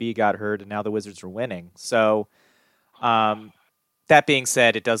Joel Embiid got hurt, and now the Wizards are winning. So, that being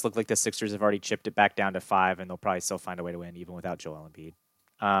said, it does look like the Sixers have already chipped it back down to 5, and they'll probably still find a way to win even without Joel Embiid.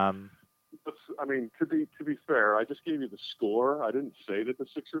 I mean, to be fair, I just gave you the score. I didn't say that the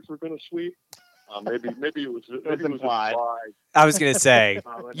Sixers were going to sweep. Maybe it was implied. I was going to say,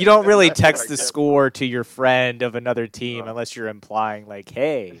 you don't really text the score to your friend of another team unless you're implying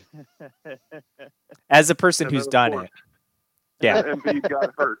hey, as a person who's done it. Yeah. Embiid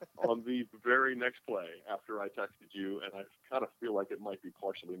got hurt on the very next play after I texted you, and I kind of feel like it might be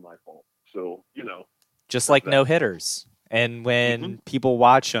partially my fault. So, just like no hitters. And when people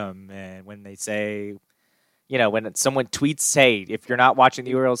watch them, and when they say, when someone tweets, "Hey, if you're not watching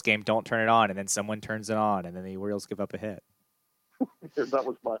the Orioles game, don't turn it on," and then someone turns it on, and then the Orioles give up a hit. That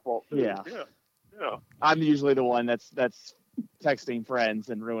was my fault. Yeah. Yeah. I'm usually the one that's texting friends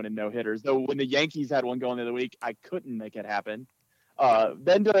and ruining no hitters. Though when the Yankees had one going the other week, I couldn't make it happen.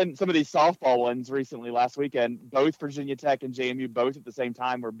 Then doing some of these softball ones recently last weekend, both Virginia Tech and JMU both at the same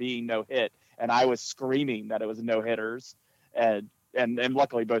time were being no hit, and I was screaming that it was no hitters, and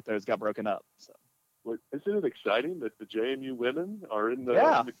luckily both those got broken up. So. Well, isn't it exciting that the JMU women are in the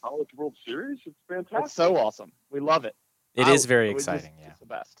College World Series? It's fantastic. It's so awesome. We love it. It is very exciting. It's the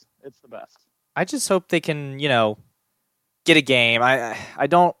best. It's the best. I just hope they can, get a game. I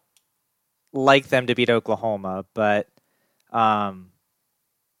don't like them to beat Oklahoma, but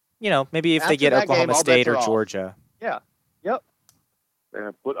maybe if they get Oklahoma State or Georgia. Yeah. Yep.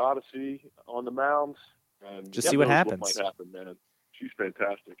 And put Odyssey on the mound and just see what happens. What might happen, man. She's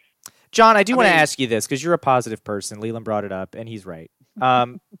fantastic. John, I want to ask you this because you're a positive person. Leland brought it up, and he's right.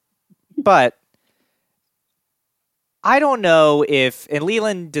 But I don't know if, and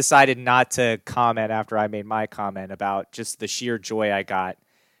Leland decided not to comment after I made my comment about just the sheer joy I got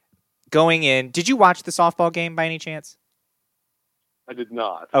going in. Did you watch the softball game by any chance? I did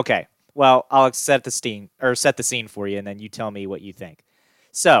not. Okay. Well, I'll set the scene for you, and then you tell me what you think.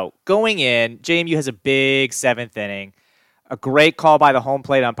 So going in, JMU has a big seventh inning. A great call by the home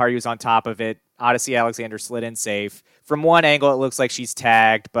plate umpire. He was on top of it. Odyssey Alexander slid in safe. From one angle, it looks like she's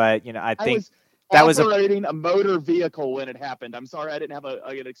tagged, but I think that was operating a motor vehicle when it happened. I'm sorry, I didn't have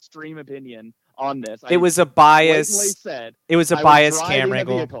an extreme opinion on this. It was a bias. It was a biased camera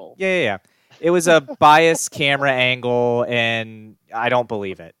angle. Yeah. It was a biased camera angle, and I don't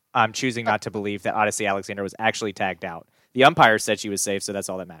believe it. I'm choosing not to believe that Odyssey Alexander was actually tagged out. The umpire said she was safe, so that's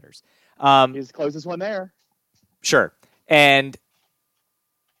all that matters. He's the closest one there. Sure. And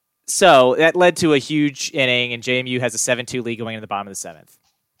so that led to a huge inning, and JMU has a 7-2 lead going into the bottom of the seventh.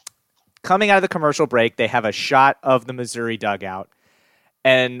 Coming out of the commercial break, they have a shot of the Missouri dugout,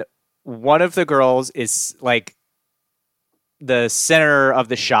 and one of the girls is like the center of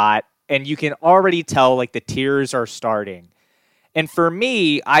the shot, and you can already tell like the tears are starting. And for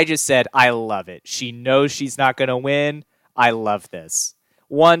me, I just said, I love it. She knows she's not going to win. I love this.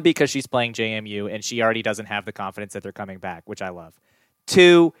 One, because she's playing JMU, and she already doesn't have the confidence that they're coming back, which I love.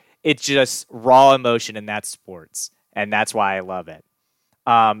 Two, it's just raw emotion, and that's sports, and that's why I love it.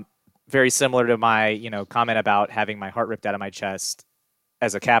 Very similar to my comment about having my heart ripped out of my chest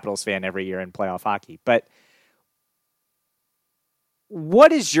as a Capitals fan every year in playoff hockey. But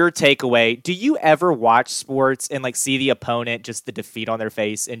what is your takeaway? Do you ever watch sports and like see the opponent, just the defeat on their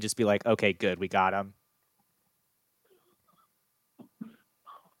face, and just be like, okay, good, we got him?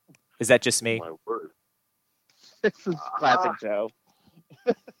 Is that just me? My word. This is classic Joe.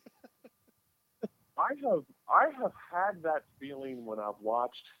 I have had that feeling when I've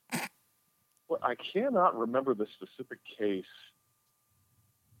watched. Well, I cannot remember the specific case.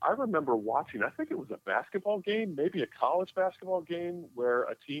 I remember watching, I think it was a basketball game, maybe a college basketball game, where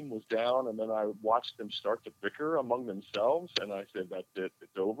a team was down, and then I watched them start to bicker among themselves, and I said, that's it,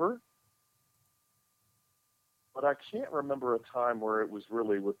 it's over. But I can't remember a time where it was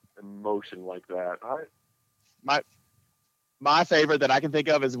really with emotion like that. My favorite that I can think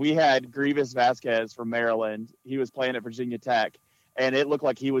of is we had Grievous Vasquez from Maryland. He was playing at Virginia Tech, and it looked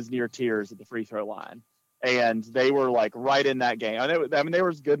like he was near tears at the free throw line. And they were like right in that game. There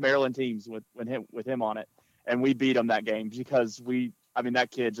was good Maryland teams with him on it, and we beat them that game because that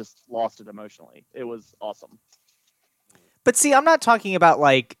kid just lost it emotionally. It was awesome. But see, I'm not talking about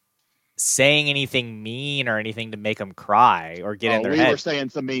like saying anything mean or anything to make them cry or get in their head. We were saying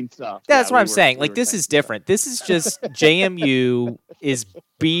some mean stuff. That's what I'm saying. Like, this is different. This is just JMU is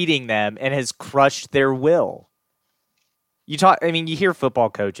beating them and has crushed their will. You hear football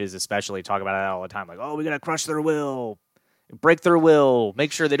coaches especially talk about that all the time. Like, oh, we got to crush their will, break their will,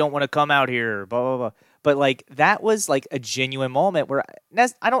 make sure they don't want to come out here, blah, blah, blah. But, like, that was, like, a genuine moment where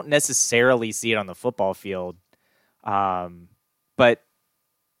I don't necessarily see it on the football field. But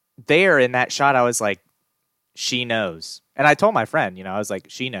there in that shot, I was like, she knows. And I told my friend, I was like,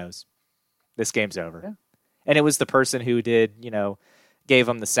 she knows. This game's over. Yeah. And it was the person who did, gave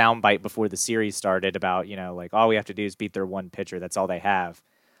them the sound bite before the series started about, like, all we have to do is beat their one pitcher. That's all they have.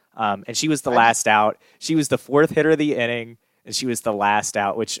 And she was the last out. She was the fourth hitter of the inning, and she was the last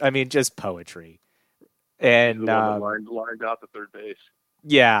out, which, just poetry. And lined out to third base.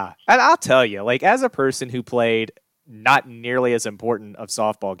 Yeah. And I'll tell you, like, as a person who played not nearly as important of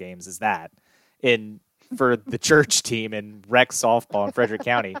softball games as that in for the church team and rec softball in Frederick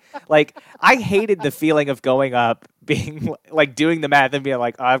County. Like, I hated the feeling of going up, being like doing the math and being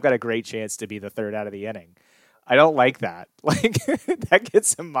like, oh, I've got a great chance to be the third out of the inning. I don't like that. Like, that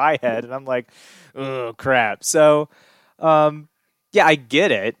gets in my head, and I'm like, oh, crap. So, yeah, I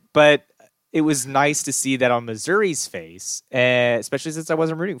get it, but it was nice to see that on Missouri's face, especially since I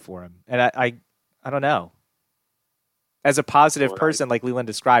wasn't rooting for him. And I don't know. As a positive person, like Leland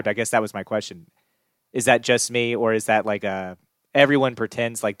described, I guess that was my question. Is that just me, or is that like everyone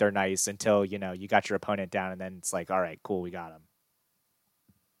pretends like they're nice until, you got your opponent down, and then it's like, all right, cool, we got him.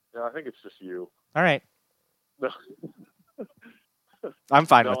 Yeah, I think it's just you. All right. No. I'm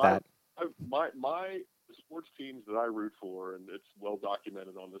fine with that. My sports teams that I root for, and it's well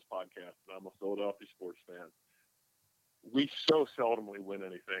documented on this podcast, and I'm a Philadelphia sports fan. We so seldomly win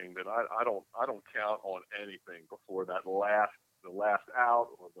anything that I don't count on anything before the last out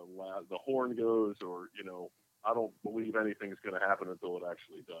or the horn goes, or I don't believe anything's going to happen until it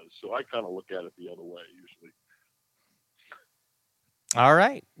actually does. So I kind of look at it the other way usually. All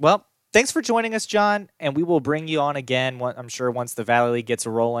right. Well, thanks for joining us, John, and we will bring you on again, I'm sure, once the Valley League gets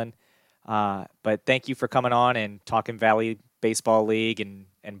rolling. But thank you for coming on and talking Valley Baseball League and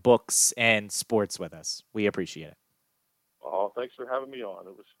books and sports with us. We appreciate it. Oh, thanks for having me on.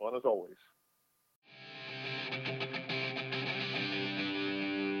 It was fun as always.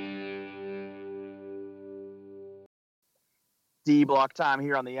 D block time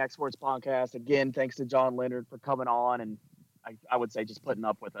here on the X Sports Podcast. Again, thanks to John Leonard for coming on, and I would say just putting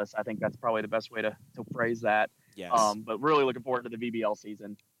up with us. I think that's probably the best way to phrase that. Yes. But really looking forward to the VBL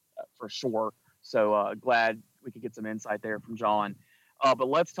season for sure. So glad we could get some insight there from John. But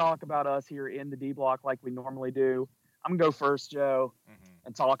let's talk about us here in the D block like we normally do. I'm going to go first, Joe,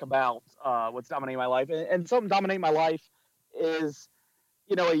 and talk about what's dominating my life. And something dominating my life is,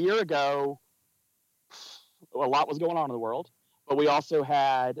 a year ago, a lot was going on in the world. But we also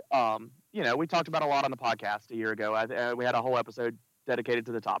had, we talked about a lot on the podcast a year ago. We had a whole episode dedicated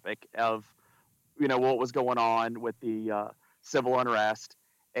to the topic of, what was going on with the civil unrest,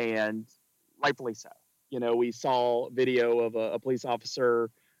 and rightfully so. We saw video of a police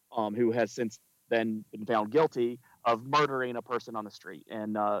officer who has since then been found guilty of murdering a person on the street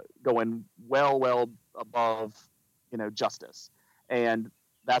and going well above, justice. And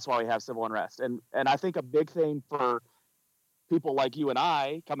that's why we have civil unrest. And I think a big thing for people like you and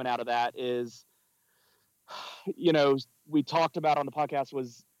I coming out of that is, we talked about on the podcast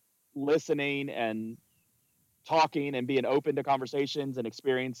was listening and talking and being open to conversations and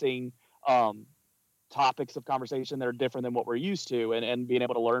experiencing topics of conversation that are different than what we're used to, and being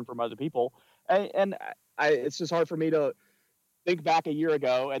able to learn from other people. And it's just hard for me to think back a year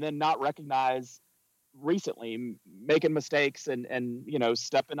ago and then not recognize recently making mistakes and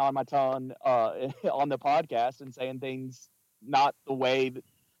stepping on my tongue on the podcast and saying things not the way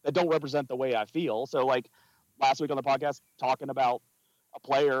that don't represent the way I feel. So like last week on the podcast, talking about a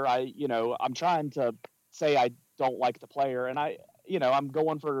player, I'm trying to say I don't like the player, and I'm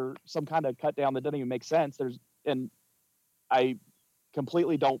going for some kind of cut down that doesn't even make sense. I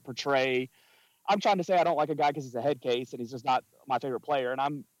completely don't portray. I'm trying to say I don't like a guy because he's a head case and he's just not my favorite player,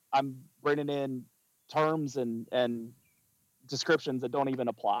 and I'm bringing in terms and descriptions that don't even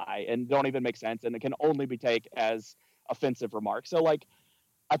apply and don't even make sense, and it can only be taken as offensive remarks. So like,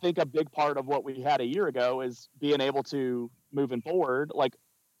 I think a big part of what we had a year ago is being able to, moving forward, like,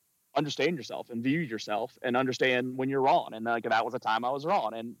 understand yourself and view yourself and understand when you're wrong. And like, that was a time I was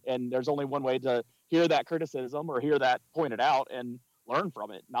wrong. And there's only one way to hear that criticism or hear that pointed out and learn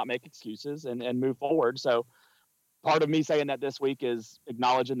from it, not make excuses and move forward. So part of me saying that this week is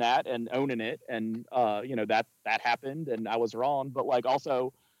acknowledging that and owning it. And, that happened and I was wrong, but like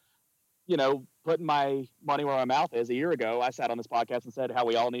also, putting my money where my mouth is. A year ago, I sat on this podcast and said how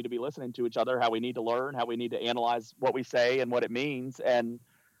we all need to be listening to each other, how we need to learn, how we need to analyze what we say and what it means and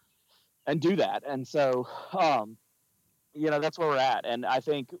do that. And so, that's where we're at. And I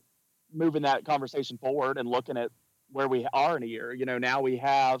think moving that conversation forward and looking at where we are in a year, now we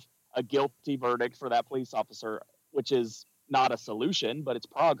have a guilty verdict for that police officer, which is not a solution, but it's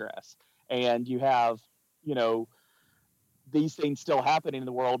progress. And you have, these things still happening in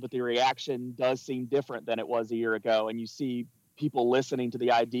the world, but the reaction does seem different than it was a year ago. And you see people listening to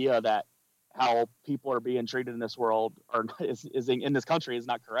the idea that how people are being treated in this world is in this country is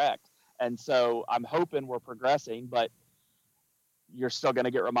not correct. And so I'm hoping we're progressing, but you're still going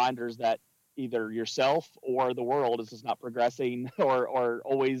to get reminders that either yourself or the world is just not progressing or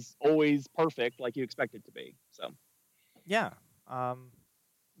always perfect like you expect it to be. So, yeah.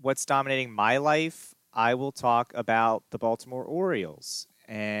 What's dominating my life? I will talk about the Baltimore Orioles.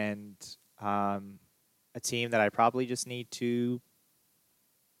 And a team that I probably just need to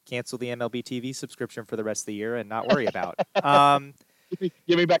cancel the MLB TV subscription for the rest of the year and not worry about.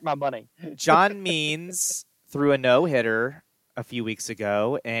 Give me back my money. John Means threw a no-hitter a few weeks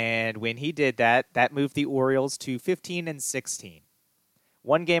ago, and when he did that, that moved the Orioles to 15-16.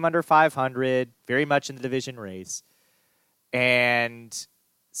 One game under 500, very much in the division race. And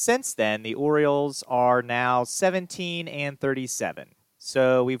since then, the Orioles are now 17-37.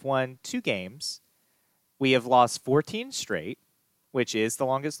 So we've won 2 games. We have lost 14 straight, which is the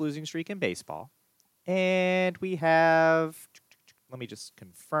longest losing streak in baseball. And we have, let me just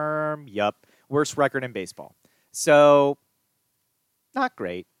confirm, worst record in baseball. So, not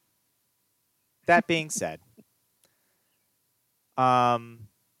great. That being said, I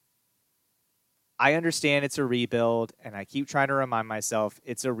understand it's a rebuild, and I keep trying to remind myself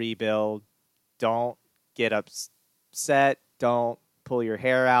it's a rebuild. Don't get upset. Don't pull your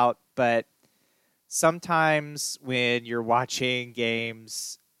hair out. But sometimes when you're watching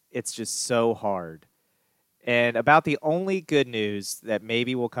games, it's just so hard. And about the only good news that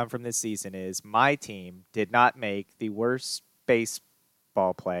maybe will come from this season is my team did not make the worst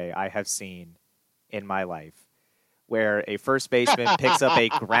baseball play I have seen in my life, where a first baseman picks up a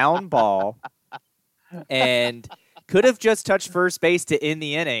ground ball and could have just touched first base to end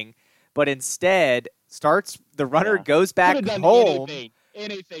the inning, but instead the runner goes back home.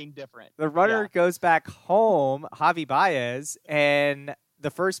 Anything different. The runner goes back home, Javi Baez, and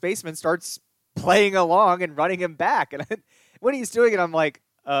the first baseman starts playing along and running him back. And when he's doing it, I'm like,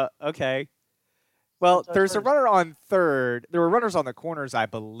 okay. Well, there's a runner on third. There were runners on the corners, I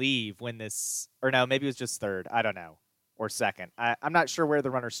believe, when this, or no, maybe it was just third. I don't know. Or second. I'm not sure where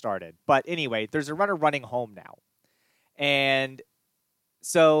the runner started. But anyway, there's a runner running home now. And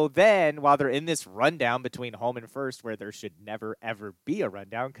so then, while they're in this rundown between home and first, where there should never, ever be a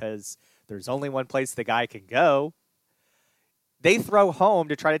rundown because there's only one place the guy can go, they throw home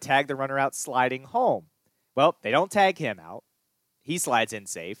to try to tag the runner out sliding home. Well, they don't tag him out. He slides in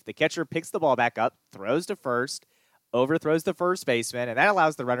safe. The catcher picks the ball back up, throws to first, overthrows the first baseman, and that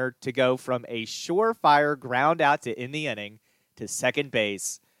allows the runner to go from a surefire ground out to end the inning to second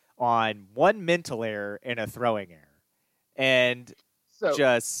base on one mental error and a throwing error. And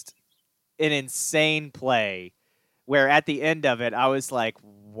just an insane play where at the end of it, I was like,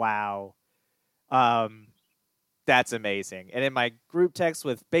 wow. That's amazing. And in my group text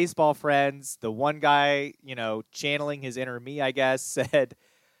with baseball friends, the one guy, channeling his inner me, I guess, said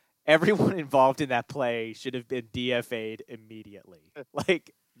everyone involved in that play should have been DFA'd immediately.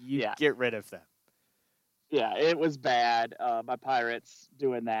 Get rid of them. Yeah, it was bad by Pirates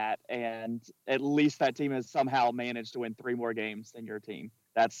doing that. And at least that team has somehow managed to win 3 more games than your team.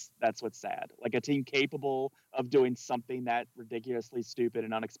 That's what's sad. Like a team capable of doing something that ridiculously stupid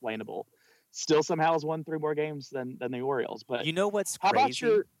and unexplainable still somehow has won 3 more games than the Orioles. But you know what's crazy?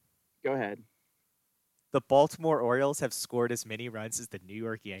 How about Go ahead. The Baltimore Orioles have scored as many runs as the New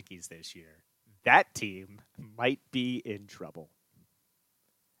York Yankees this year. That team might be in trouble.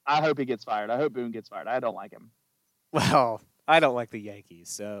 I hope he gets fired. I hope Boone gets fired. I don't like him. Well, I don't like the Yankees,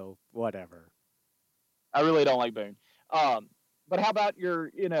 so whatever. I really don't like Boone. But how about your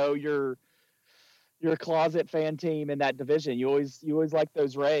closet fan team in that division? You always like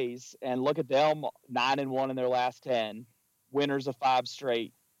those Rays, and look at them, 9-1 in their last 10, winners of 5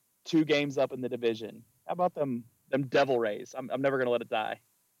 straight, 2 games up in the division. How about them Devil Rays? I'm never gonna let it die.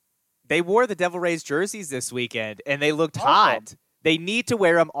 They wore the Devil Rays jerseys this weekend, and they looked awesome. Hot. They need to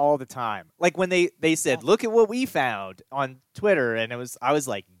wear them all the time. Like when they said, "Look at what we found" on Twitter, and I was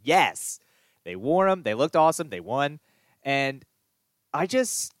like, yes. They wore them. They looked awesome. They won, and I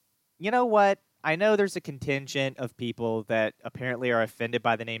just, you know what? I know there's a contingent of people that apparently are offended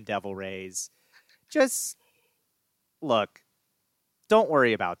by the name Devil Rays. Just look, don't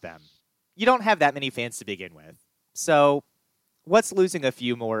worry about them. You don't have that many fans to begin with. So what's losing a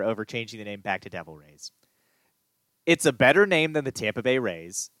few more over changing the name back to Devil Rays? It's a better name than the Tampa Bay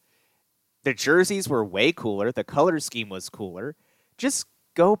Rays. The jerseys were way cooler. The color scheme was cooler. Just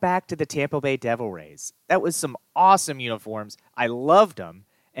go back to the Tampa Bay Devil Rays. That was some awesome uniforms. I loved them.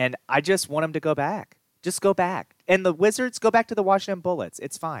 And I just want them to go back. Just go back. And the Wizards, go back to the Washington Bullets.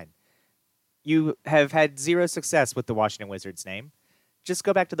 It's fine. You have had 0 success with the Washington Wizards name. Just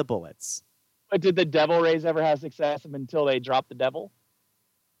go back to the Bullets. But did the Devil Rays ever have success until they dropped the Devil?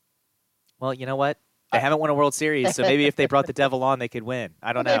 Well, you know what? They haven't won a World Series, so maybe if they brought the Devil on, they could win.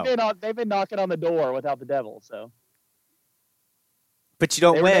 I don't know. They've been knocking on the door without the Devil, so. But you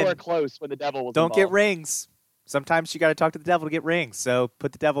don't win. They were close when the Devil was Don't involved. get rings. Sometimes you got to talk to the Devil to get rings, so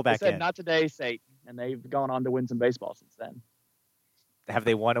put the Devil back in. Not today, Satan, and they've gone on to win some baseball since then. Have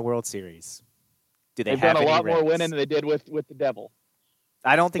they won a World Series? Do they They've have done a any lot more rings? winning than they did with the Devil.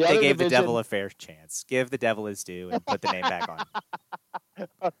 I don't think The they other gave the division- devil a fair chance. Give the devil his due and put the name back on.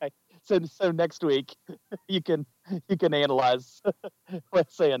 All right. So next week you can analyze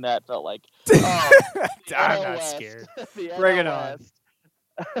what saying that felt like. I'm NL not West- scared. the Bring it NL on. West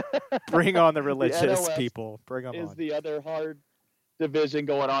Bring on the religious West people. Bring them is on. the other hard division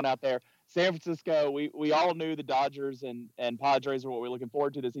going on out there. San Francisco, we all knew the Dodgers and Padres were what we were looking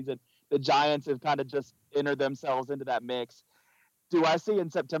forward to this season. The Giants have kind of just entered themselves into that mix. Do I see in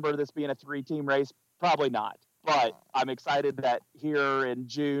September this being a 3-team race? Probably not. But I'm excited that here in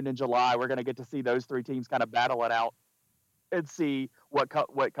June and July, we're going to get to see those 3 teams kind of battle it out and see what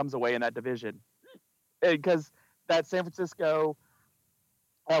comes away in that division. Because that San Francisco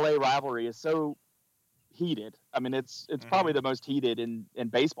LA rivalry is so heated. I mean, it's probably the most heated in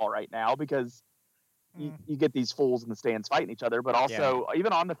baseball right now because you get these fools in the stands fighting each other, but also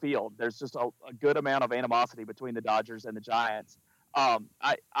even on the field, there's just a good amount of animosity between the Dodgers and the Giants.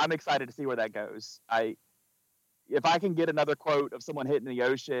 I'm excited to see where that goes. If I can get another quote of someone hitting the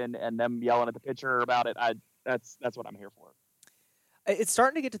ocean and them yelling at the pitcher about it, that's what I'm here for. It's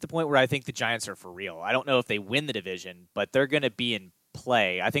starting to get to the point where I think the Giants are for real. I don't know if they win the division, but they're going to be in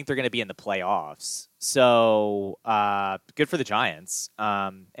play. I think they're going to be in the playoffs. So good for the Giants.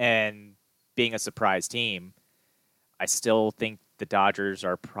 And being a surprise team, I still think the Dodgers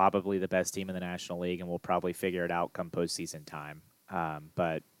are probably the best team in the National League, and we'll probably figure it out come postseason time.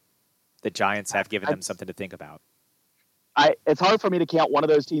 But the Giants have given them something to think about. It's hard for me to count one of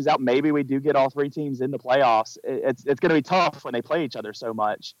those teams out. Maybe we do get all 3 teams in the playoffs. It's going to be tough when they play each other so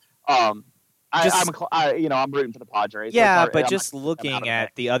much. I'm rooting for the Padres. Yeah, so but just looking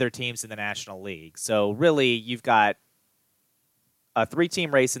at the other teams in the National League. So really, you've got a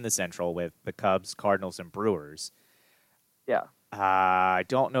 3-team race in the Central with the Cubs, Cardinals, and Brewers. Yeah. I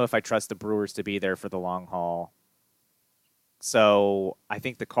don't know if I trust the Brewers to be there for the long haul. So I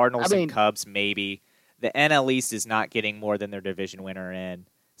think the Cardinals and Cubs maybe. The NL East is not getting more than their division winner in.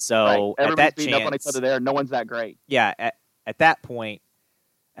 So right. at that beating chance, up on each other there, no one's that great. Yeah, at that point,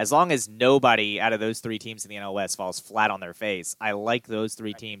 as long as nobody out of those 3 teams in the NL West falls flat on their face, I like those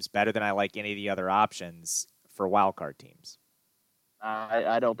 3 teams better than I like any of the other options for wildcard teams.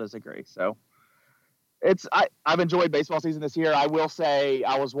 I don't disagree. So I've enjoyed baseball season this year. I will say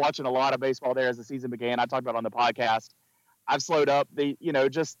I was watching a lot of baseball there as the season began. I talked about it on the podcast. I've slowed up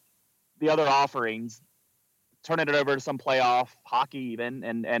just the other offerings, turning it over to some playoff hockey even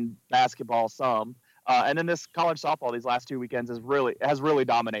and basketball some. And then this college softball these last 2 weekends has really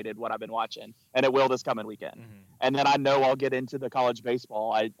dominated what I've been watching, and it will this coming weekend. Mm-hmm. And then I know I'll get into the college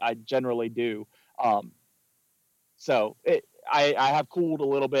baseball. I generally do. So I have cooled a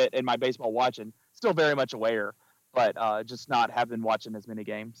little bit in my baseball watching. Still very much aware, but just not have been watching as many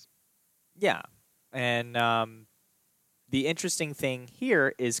games. Yeah, and the interesting thing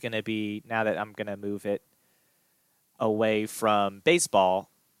here is going to be, now that I'm going to move it away from baseball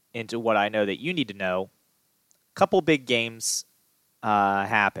into what I know that you need to know, a couple big games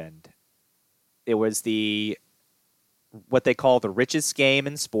happened. It was what they call the richest game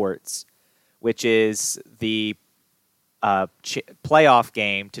in sports, which is the playoff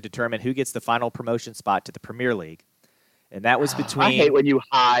game to determine who gets the final promotion spot to the Premier League. And that was between... I hate when you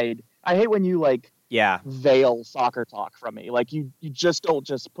hide. I hate when you, veil soccer talk from me. Like, you just don't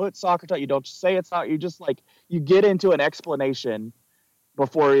just put soccer talk. You don't just say it's not. You just, you get into an explanation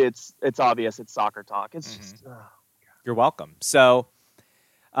before it's obvious it's soccer talk. It's just... You're welcome. So,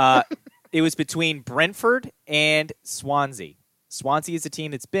 it was between Brentford and Swansea. Swansea is a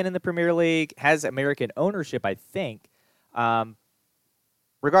team that's been in the Premier League, has American ownership, I think.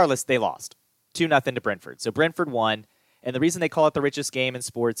 Regardless, they lost 2-0 to Brentford. So Brentford won. And the reason they call it the richest game in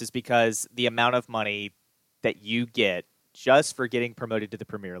sports is because the amount of money that you get just for getting promoted to the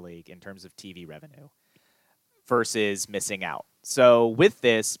Premier League in terms of TV revenue versus missing out. So with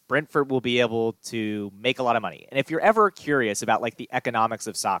this, Brentford will be able to make a lot of money. And if you're ever curious about the economics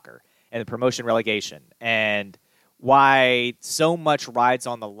of soccer and the promotion relegation and why so much rides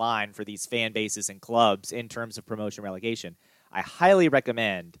on the line for these fan bases and clubs in terms of promotion relegation, I highly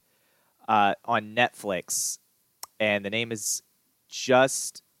recommend on Netflix, and the name has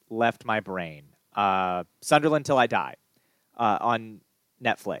just left my brain, Sunderland Till I Die, on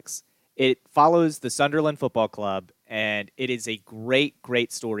Netflix. It follows the Sunderland Football Club, and it is a great,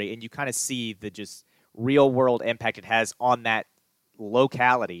 great story, and you kind of see the just real-world impact it has on that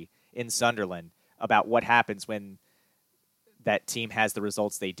locality in Sunderland about what happens when that team has the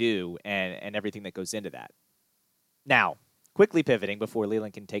results they do and everything that goes into that. Now, quickly pivoting before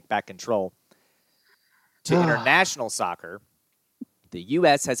Leland can take back control to international soccer, The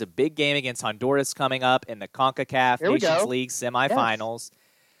U.S. has a big game against Honduras coming up in the CONCACAF Here we Nations go. League semifinals.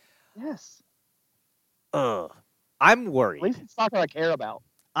 Yes. Ugh. I'm At worried. least it's soccer I care about.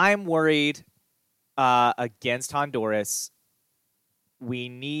 I'm worried against Honduras. We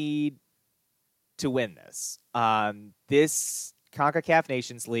need to win this. This CONCACAF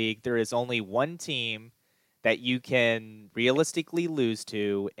Nations League, there is only one team that you can realistically lose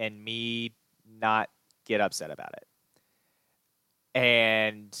to and me not get upset about it.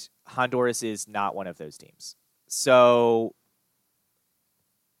 And Honduras is not one of those teams. So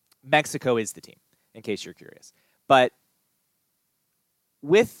Mexico is the team, in case you're curious. But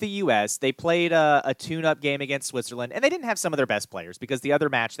with the U.S., they played a tune-up game against Switzerland, and they didn't have some of their best players because the other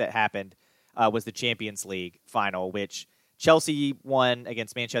match that happened was the Champions League final, which Chelsea won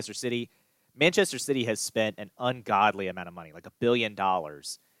against Manchester City. Manchester City has spent an ungodly amount of money, like $1 billion,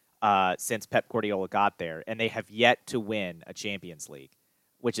 since Pep Guardiola got there, and they have yet to win a Champions League,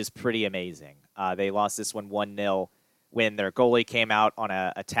 which is pretty amazing. They lost this one 1-0 when their goalie came out on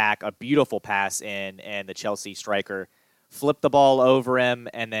an attack, a beautiful pass in, and the Chelsea striker flipped the ball over him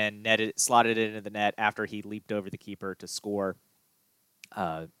and then slotted it into the net after he leaped over the keeper to score,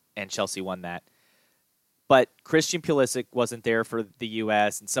 and Chelsea won that. But Christian Pulisic wasn't there for the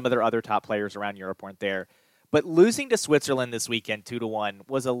U.S., and some of their other top players around Europe weren't there. But losing to Switzerland this weekend 2-1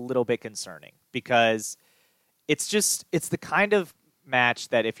 was a little bit concerning because it's the kind of match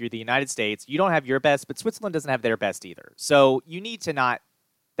that if you're the United States, you don't have your best, but Switzerland doesn't have their best either. So you need to not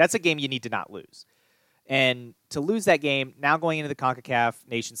 – that's a game you need to not lose. And to lose that game, now going into the CONCACAF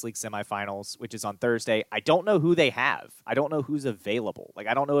Nations League semifinals, which is on Thursday, I don't know who they have. I don't know who's available. Like,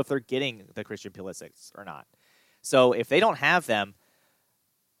 I don't know if they're getting the Christian Pulisic or not. So if they don't have them,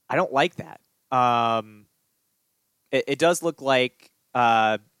 I don't like that. It does look like,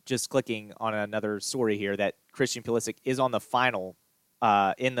 just clicking on another story here, that Christian Pulisic is on the final,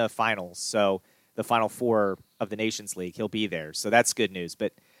 in the finals. So the Final Four of the Nations League, he'll be there. So that's good news.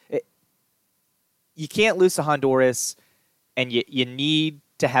 But you can't lose to Honduras, and you need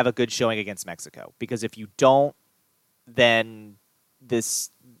to have a good showing against Mexico. Because if you don't, then the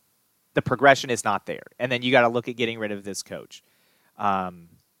progression is not there. And then you got to look at getting rid of this coach.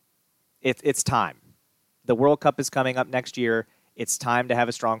 It's time. The World Cup is coming up next year. It's time to have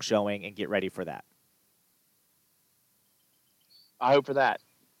a strong showing and get ready for that. I hope for that.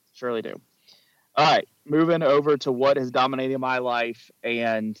 Surely do. All right, moving over to what has dominated my life,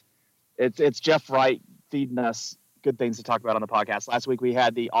 and it's Jeff Wright feeding us good things to talk about on the podcast. Last week we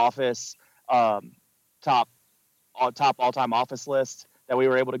had the Office top all-time Office list that we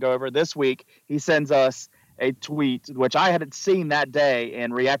were able to go over. This week he sends us a tweet, which I hadn't seen that day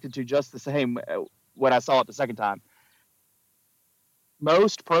and reacted to just the same when I saw it the second time.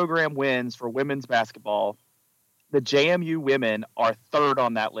 Most program wins for women's basketball. The JMU women are third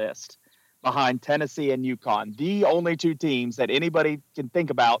on that list, behind Tennessee and UConn, the only two teams that anybody can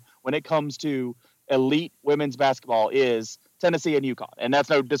think about when it comes to elite women's basketball is Tennessee and UConn. And that's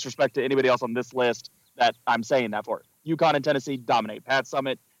no disrespect to anybody else on this list that I'm saying that for. UConn and Tennessee dominate. Pat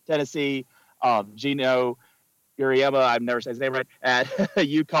Summitt, Tennessee, Gino Uriema, I've never said his name right, at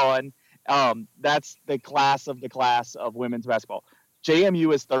UConn. That's the class of women's basketball.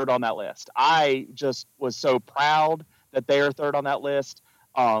 JMU is third on that list. I just was so proud that they are third on that list.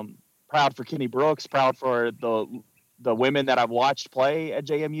 Proud for Kenny Brooks, proud for the women that I've watched play at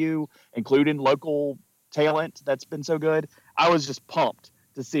JMU, including local talent that's been so good. I was just pumped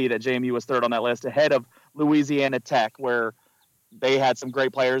to see that JMU was third on that list, ahead of Louisiana Tech, where they had some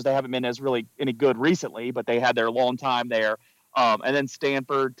great players. They haven't been as really any good recently, but they had their long time there. And then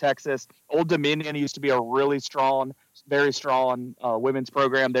Stanford, Texas. Old Dominion used to be a really strong, very strong women's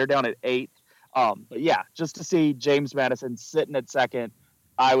program. They're down at 8th. But yeah, just to see James Madison sitting at second,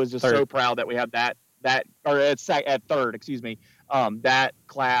 I was just so proud that we have that or at third, excuse me, that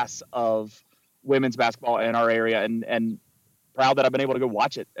class of women's basketball in our area, and proud that I've been able to go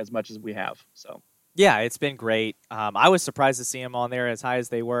watch it as much as we have. So yeah, it's been great. I was surprised to see them on there as high as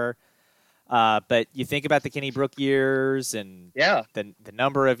they were. But you think about the Kenny Brook years and the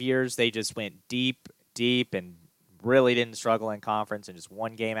number of years they just went deep, and really didn't struggle in conference and just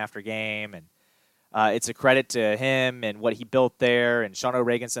won game after game. And it's a credit to him and what he built there. And Sean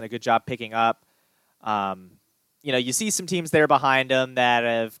O'Regan's done a good job picking up. You see some teams there behind him that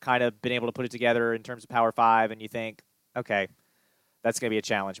have kind of been able to put it together in terms of Power 5, and you think, okay, that's going to be a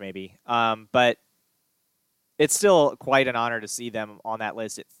challenge maybe. But it's still quite an honor to see them on that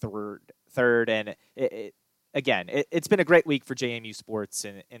list at third. And it's been a great week for JMU sports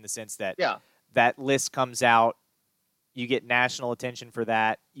in the sense that that list comes out. You get national attention for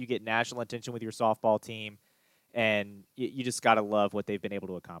that. You get national attention with your softball team. and you just got to love what they've been able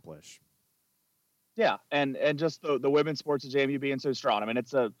to accomplish. Yeah, and just the women's sports at JMU being so strong. I mean,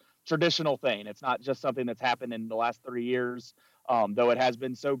 it's a traditional thing. It's not just something that's happened in the last 3 years, though it has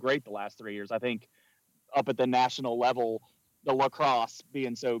been so great the last 3 years. I think up at the national level, the lacrosse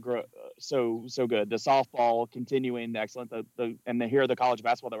being so good, the softball continuing excellent, here the college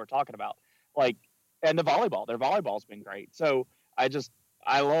basketball that we're talking about, like, and the volleyball. Their volleyball's been great. So I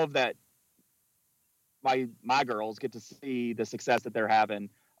love that my girls get to see the success that they're having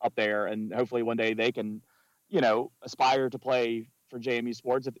up there, and hopefully one day they can, aspire to play for JMU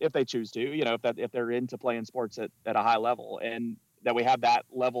sports if they choose to, if they're into playing sports at a high level, and that we have that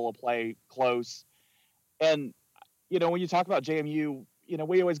level of play close. And, when you talk about JMU,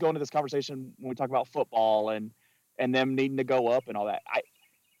 we always go into this conversation when we talk about football and them needing to go up and all that.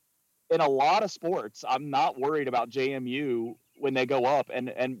 In a lot of sports, I'm not worried about JMU when they go up,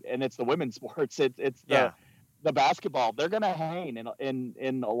 and it's the women's sports. It's the basketball. They're going to hang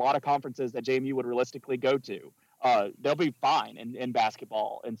in a lot of conferences that JMU would realistically go to. They'll be fine in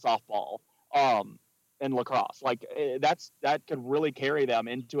basketball and softball, and lacrosse. Like that could really carry them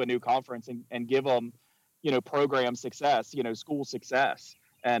into a new conference and give them, program success, school success.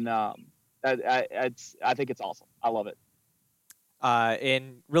 And I think it's awesome. I love it.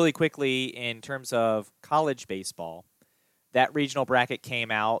 And really quickly, in terms of college baseball, that regional bracket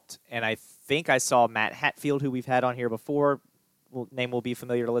came out, and I think I saw Matt Hatfield, who we've had on here before, name will be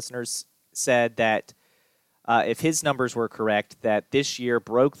familiar to listeners, said that if his numbers were correct, that this year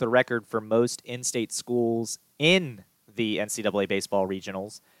broke the record for most in-state schools in the NCAA baseball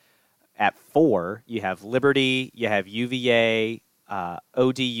regionals. At 4, you have Liberty, you have UVA,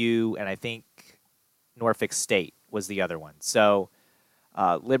 ODU, and I think Norfolk State was the other one. So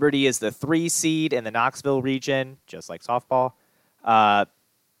Liberty is the 3 seed in the Knoxville region, just like softball. JMU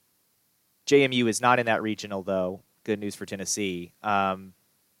is not in that regional, though. Good news for Tennessee.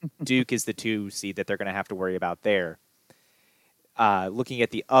 Duke is the 2 seed that they're going to have to worry about there. Looking at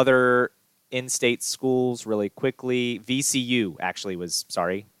the other in-state schools really quickly, VCU actually was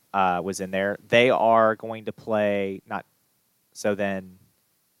in there. They are going to play so then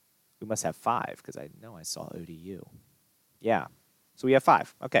we must have 5 because I know I saw ODU. Yeah. So we have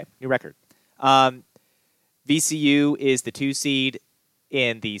 5. Okay, new record. VCU is the 2 seed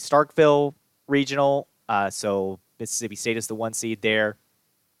in the Starkville regional. So Mississippi State is the 1 seed there.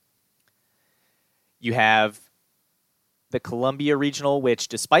 You have the Columbia regional, which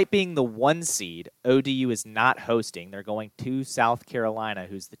despite being the 1 seed, ODU is not hosting. They're going to South Carolina,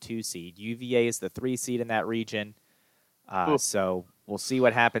 who's the 2 seed. UVA is the 3 seed in that region. So we'll see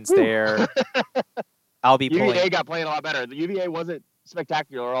what happens there. I'll be UVA got playing a lot better. The UVA wasn't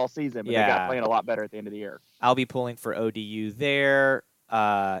spectacular all season, but they got playing a lot better at the end of the year. I'll be pulling for ODU there.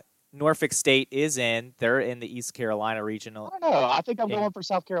 Norfolk State is in. They're in the East Carolina regional. I don't know. I think I'm going for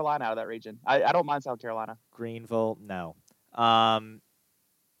South Carolina out of that region. I don't mind South Carolina. Greenville, no.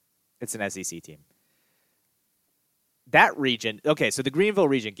 It's an SEC team. That region, okay, so the Greenville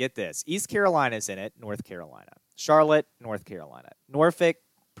region, get this. East Carolina's in it, North Carolina. Charlotte, North Carolina. Norfolk,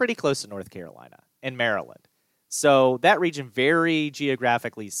 pretty close to North Carolina. And Maryland. So that region, very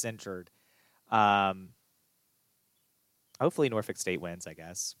geographically centered. Hopefully Norfolk State wins, I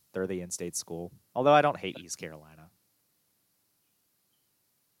guess. They're the in-state school. Although I don't hate East Carolina.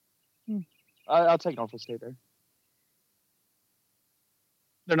 I'll take Norfolk State there.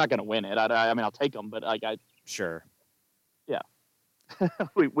 They're not going to win it. I mean, I'll take them, but Sure. Yeah.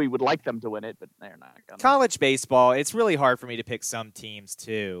 we would like them to win it, but they're not going to. College baseball, it's really hard for me to pick some teams,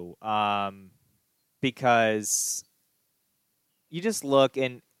 too. Because you just look,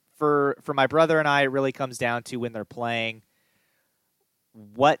 and for my brother and I, it really comes down to when they're playing,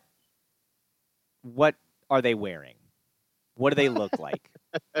 what are they wearing? What do they look like?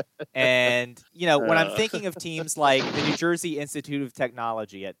 And, when I'm thinking of teams like the New Jersey Institute of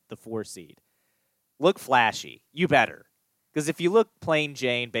Technology at the 4 seed, look flashy. You better. Because if you look plain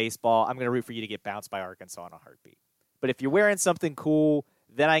Jane baseball, I'm going to root for you to get bounced by Arkansas in a heartbeat. But if you're wearing something cool,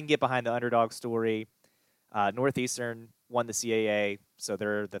 then I can get behind the underdog story. Northeastern won the CAA, so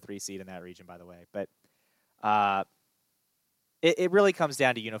they're the 3 seed in that region, by the way. But it really comes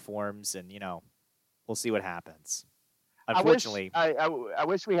down to uniforms, and, we'll see what happens. Unfortunately, I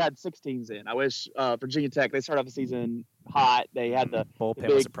wish we had 6 teams in. I wish Virginia Tech, they started off the season hot. They had the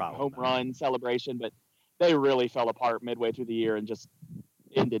bullpen was a problem, home run celebration, but they really fell apart midway through the year and just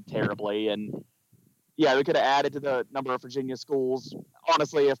ended terribly. And yeah, we could have added to the number of Virginia schools.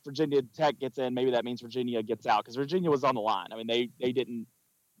 Honestly, if Virginia Tech gets in, maybe that means Virginia gets out, because Virginia was on the line. I mean, they didn't.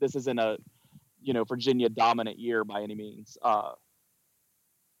 This isn't a Virginia dominant year by any means. But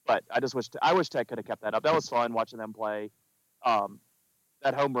But I wish Tech could have kept that up. That was fun watching them play.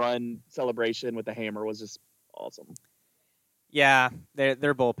 That home run celebration with the hammer was just awesome. Yeah,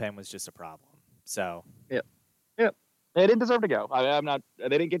 their bullpen was just a problem. So yeah, they didn't deserve to go. I'm not. They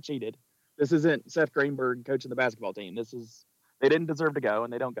didn't get cheated. This isn't Seth Greenberg coaching the basketball team. They didn't deserve to go,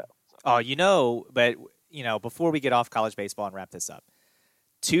 and they don't go. So. Oh, but before we get off college baseball and wrap this up,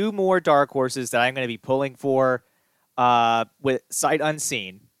 2 more dark horses that I'm going to be pulling for, with sight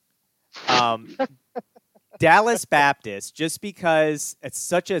unseen. Dallas Baptist, just because it's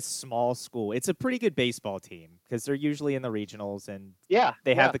such a small school. It's a pretty good baseball team because they're usually in the regionals and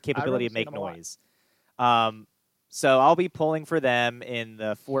they have the capability to make noise. So I'll be pulling for them in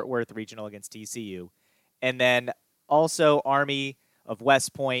the Fort Worth regional against TCU. And then also Army of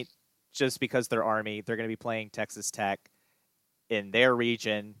West Point, just because they're Army. They're going to be playing Texas Tech in their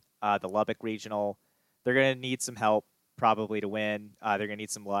region, the Lubbock regional. They're going to need some help probably to win. They're going to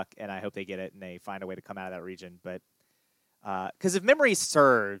need some luck, and I hope they get it and they find a way to come out of that region. But because if memory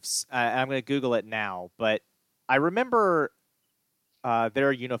serves, I'm going to Google it now, but I remember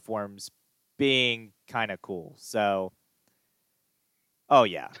their uniforms being kind of cool. So, oh,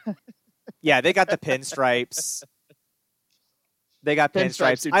 yeah. Yeah, they got the pinstripes. They got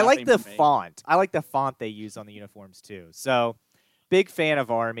pinstripes. I like the font. I like the font they use on the uniforms, too. So, big fan of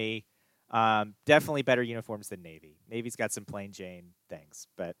Army. Definitely better uniforms than Navy. Navy's got some plain Jane things,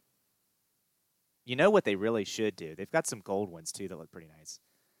 but you know what they really should do? They've got some gold ones too that look pretty nice.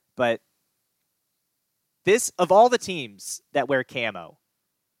 But this, of all the teams that wear camo,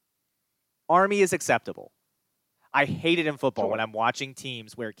 Army is acceptable. I hate it in football when I'm watching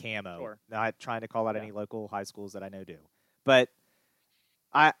teams wear camo. Sure. Not trying to call out any local high schools that I know do, but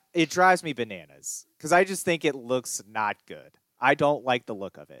it drives me bananas because I just think it looks not good. I don't like the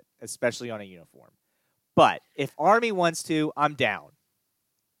look of it, especially on a uniform. But if Army wants to, I'm down.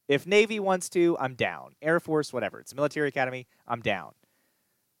 If Navy wants to, I'm down. Air Force, whatever. It's a military academy, I'm down.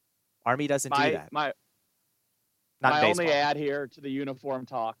 Army doesn't do that. My only add here to the uniform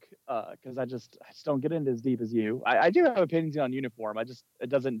talk, because I just don't get into as deep as you. I do have opinions on uniform. It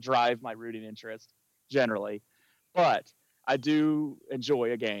doesn't drive my rooting interest generally. But I do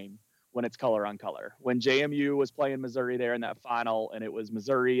enjoy a game when it's color on color. When JMU was playing Missouri there in that final, and it was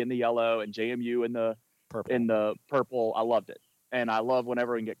Missouri in the yellow and JMU in the purple, I loved it. And I love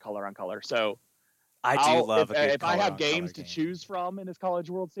whenever we can get color on color. So I do love if I have games to choose from in this College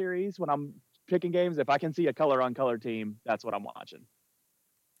World Series, when I'm picking games, if I can see a color on color team, that's what I'm watching.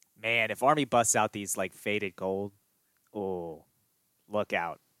 Man, if Army busts out these like faded gold, oh, look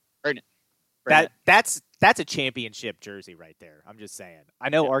out. That's a championship jersey right there. I'm just saying. I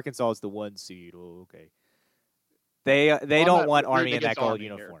know Arkansas is the 1 seed. Oh, okay. They don't want Army in that gold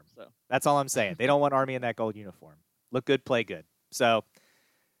uniform. Here, so. That's all I'm saying. They don't want Army in that gold uniform. Look good, play good. So,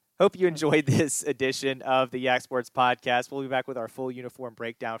 hope you enjoyed this edition of the Yak Sports Podcast. We'll be back with our full uniform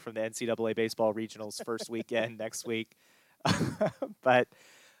breakdown from the NCAA Baseball Regionals first weekend next week. But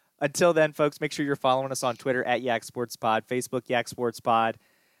until then, folks, make sure you're following us on Twitter at Yak Sports Pod, Facebook Yak Sports Pod,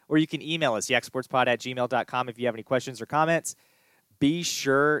 or you can email us, yaksportspod@gmail.com, if you have any questions or comments. Be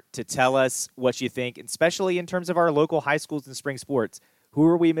sure to tell us what you think, especially in terms of our local high schools and spring sports. Who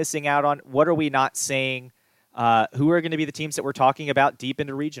are we missing out on? What are we not saying? Who are going to be the teams that we're talking about deep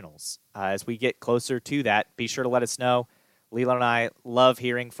into regionals? As we get closer to that, be sure to let us know. Leland and I love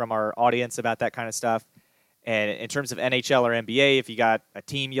hearing from our audience about that kind of stuff. And in terms of NHL or NBA, if you got a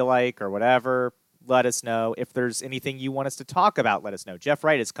team you like or whatever, let us know. If there's anything you want us to talk about, let us know. Jeff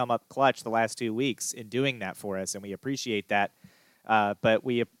Wright has come up clutch the last 2 weeks in doing that for us, and we appreciate that. But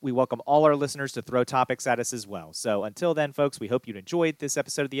we welcome all our listeners to throw topics at us as well. So until then, folks, we hope you enjoyed this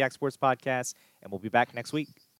episode of the Yak Sports Podcast, and we'll be back next week.